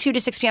Channel Q, 2 to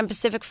 6 p.m.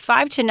 Pacific,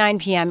 5 to 9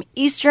 p.m.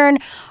 Eastern.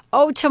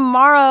 Oh,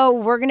 tomorrow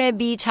we're going to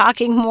be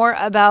talking more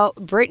about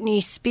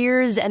Britney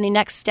Spears and the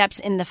next steps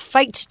in the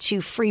fight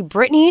to free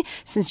Britney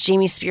since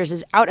Jamie Spears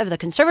is out of the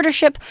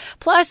conservatorship,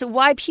 plus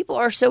why people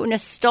are so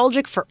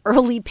nostalgic for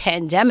early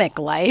pandemic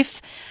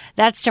life.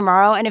 That's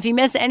tomorrow. And if you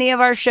miss any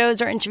of our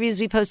shows or interviews,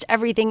 we post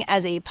everything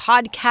as a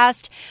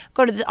podcast.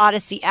 Go to the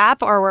Odyssey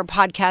app or where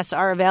podcasts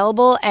are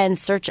available and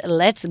search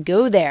Let's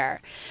Go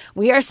There.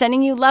 We are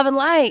sending you love and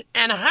light.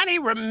 And honey,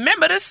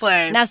 remember to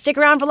slay. Now stick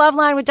around for Love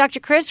Line with Dr.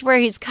 Chris, where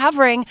he's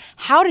covering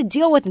how to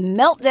deal with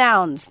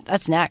meltdowns.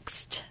 That's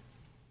next.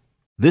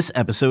 This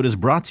episode is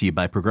brought to you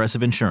by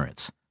Progressive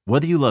Insurance.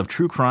 Whether you love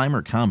true crime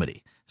or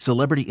comedy,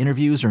 celebrity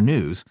interviews or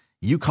news,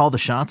 you call the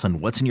shots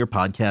on what's in your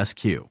podcast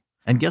queue.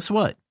 And guess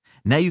what?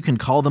 Now you can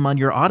call them on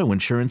your auto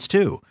insurance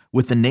too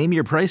with the Name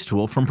Your Price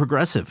tool from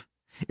Progressive.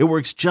 It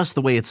works just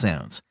the way it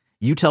sounds.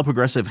 You tell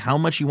Progressive how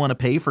much you want to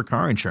pay for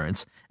car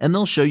insurance, and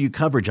they'll show you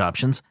coverage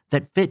options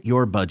that fit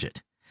your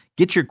budget.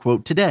 Get your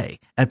quote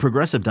today at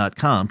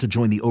Progressive.com to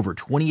join the over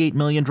 28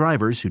 million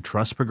drivers who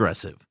trust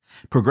Progressive.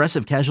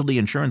 Progressive Casualty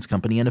Insurance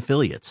Company and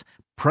Affiliates.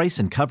 Price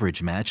and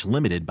coverage match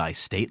limited by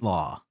state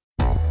law.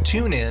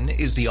 TuneIn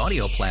is the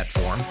audio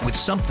platform with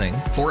something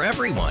for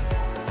everyone.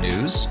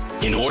 News.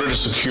 In order to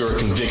secure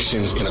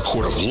convictions in a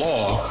court of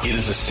law, it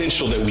is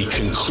essential that we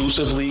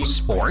conclusively.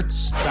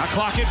 Sports. Got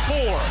clock at 4.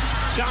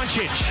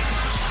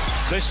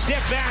 Doncic. The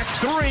step back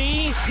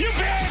 3. You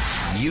bet.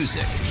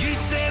 Music. You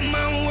set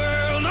my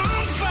world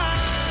on fire.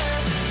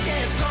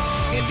 Yes,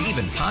 and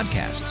even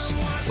podcasts.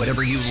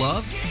 Whatever you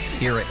love,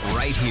 hear it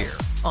right here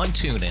on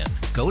TuneIn.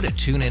 Go to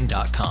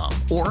TuneIn.com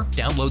or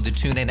download the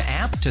TuneIn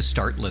app to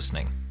start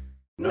listening.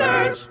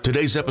 Nerds.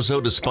 Today's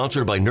episode is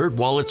sponsored by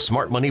NerdWallet's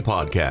Smart Money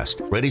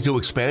Podcast. Ready to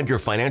expand your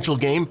financial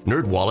game?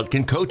 NerdWallet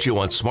can coach you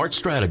on smart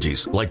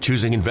strategies like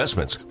choosing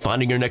investments,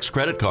 finding your next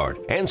credit card,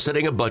 and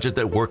setting a budget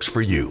that works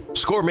for you.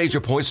 Score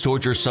major points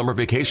towards your summer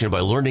vacation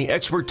by learning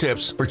expert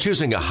tips for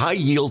choosing a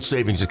high-yield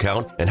savings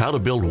account and how to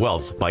build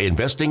wealth by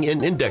investing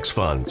in index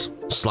funds.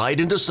 Slide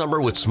into summer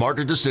with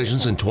smarter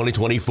decisions in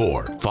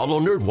 2024. Follow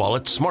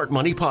NerdWallet's Smart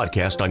Money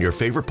Podcast on your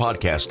favorite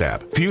podcast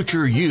app.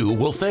 Future you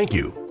will thank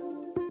you.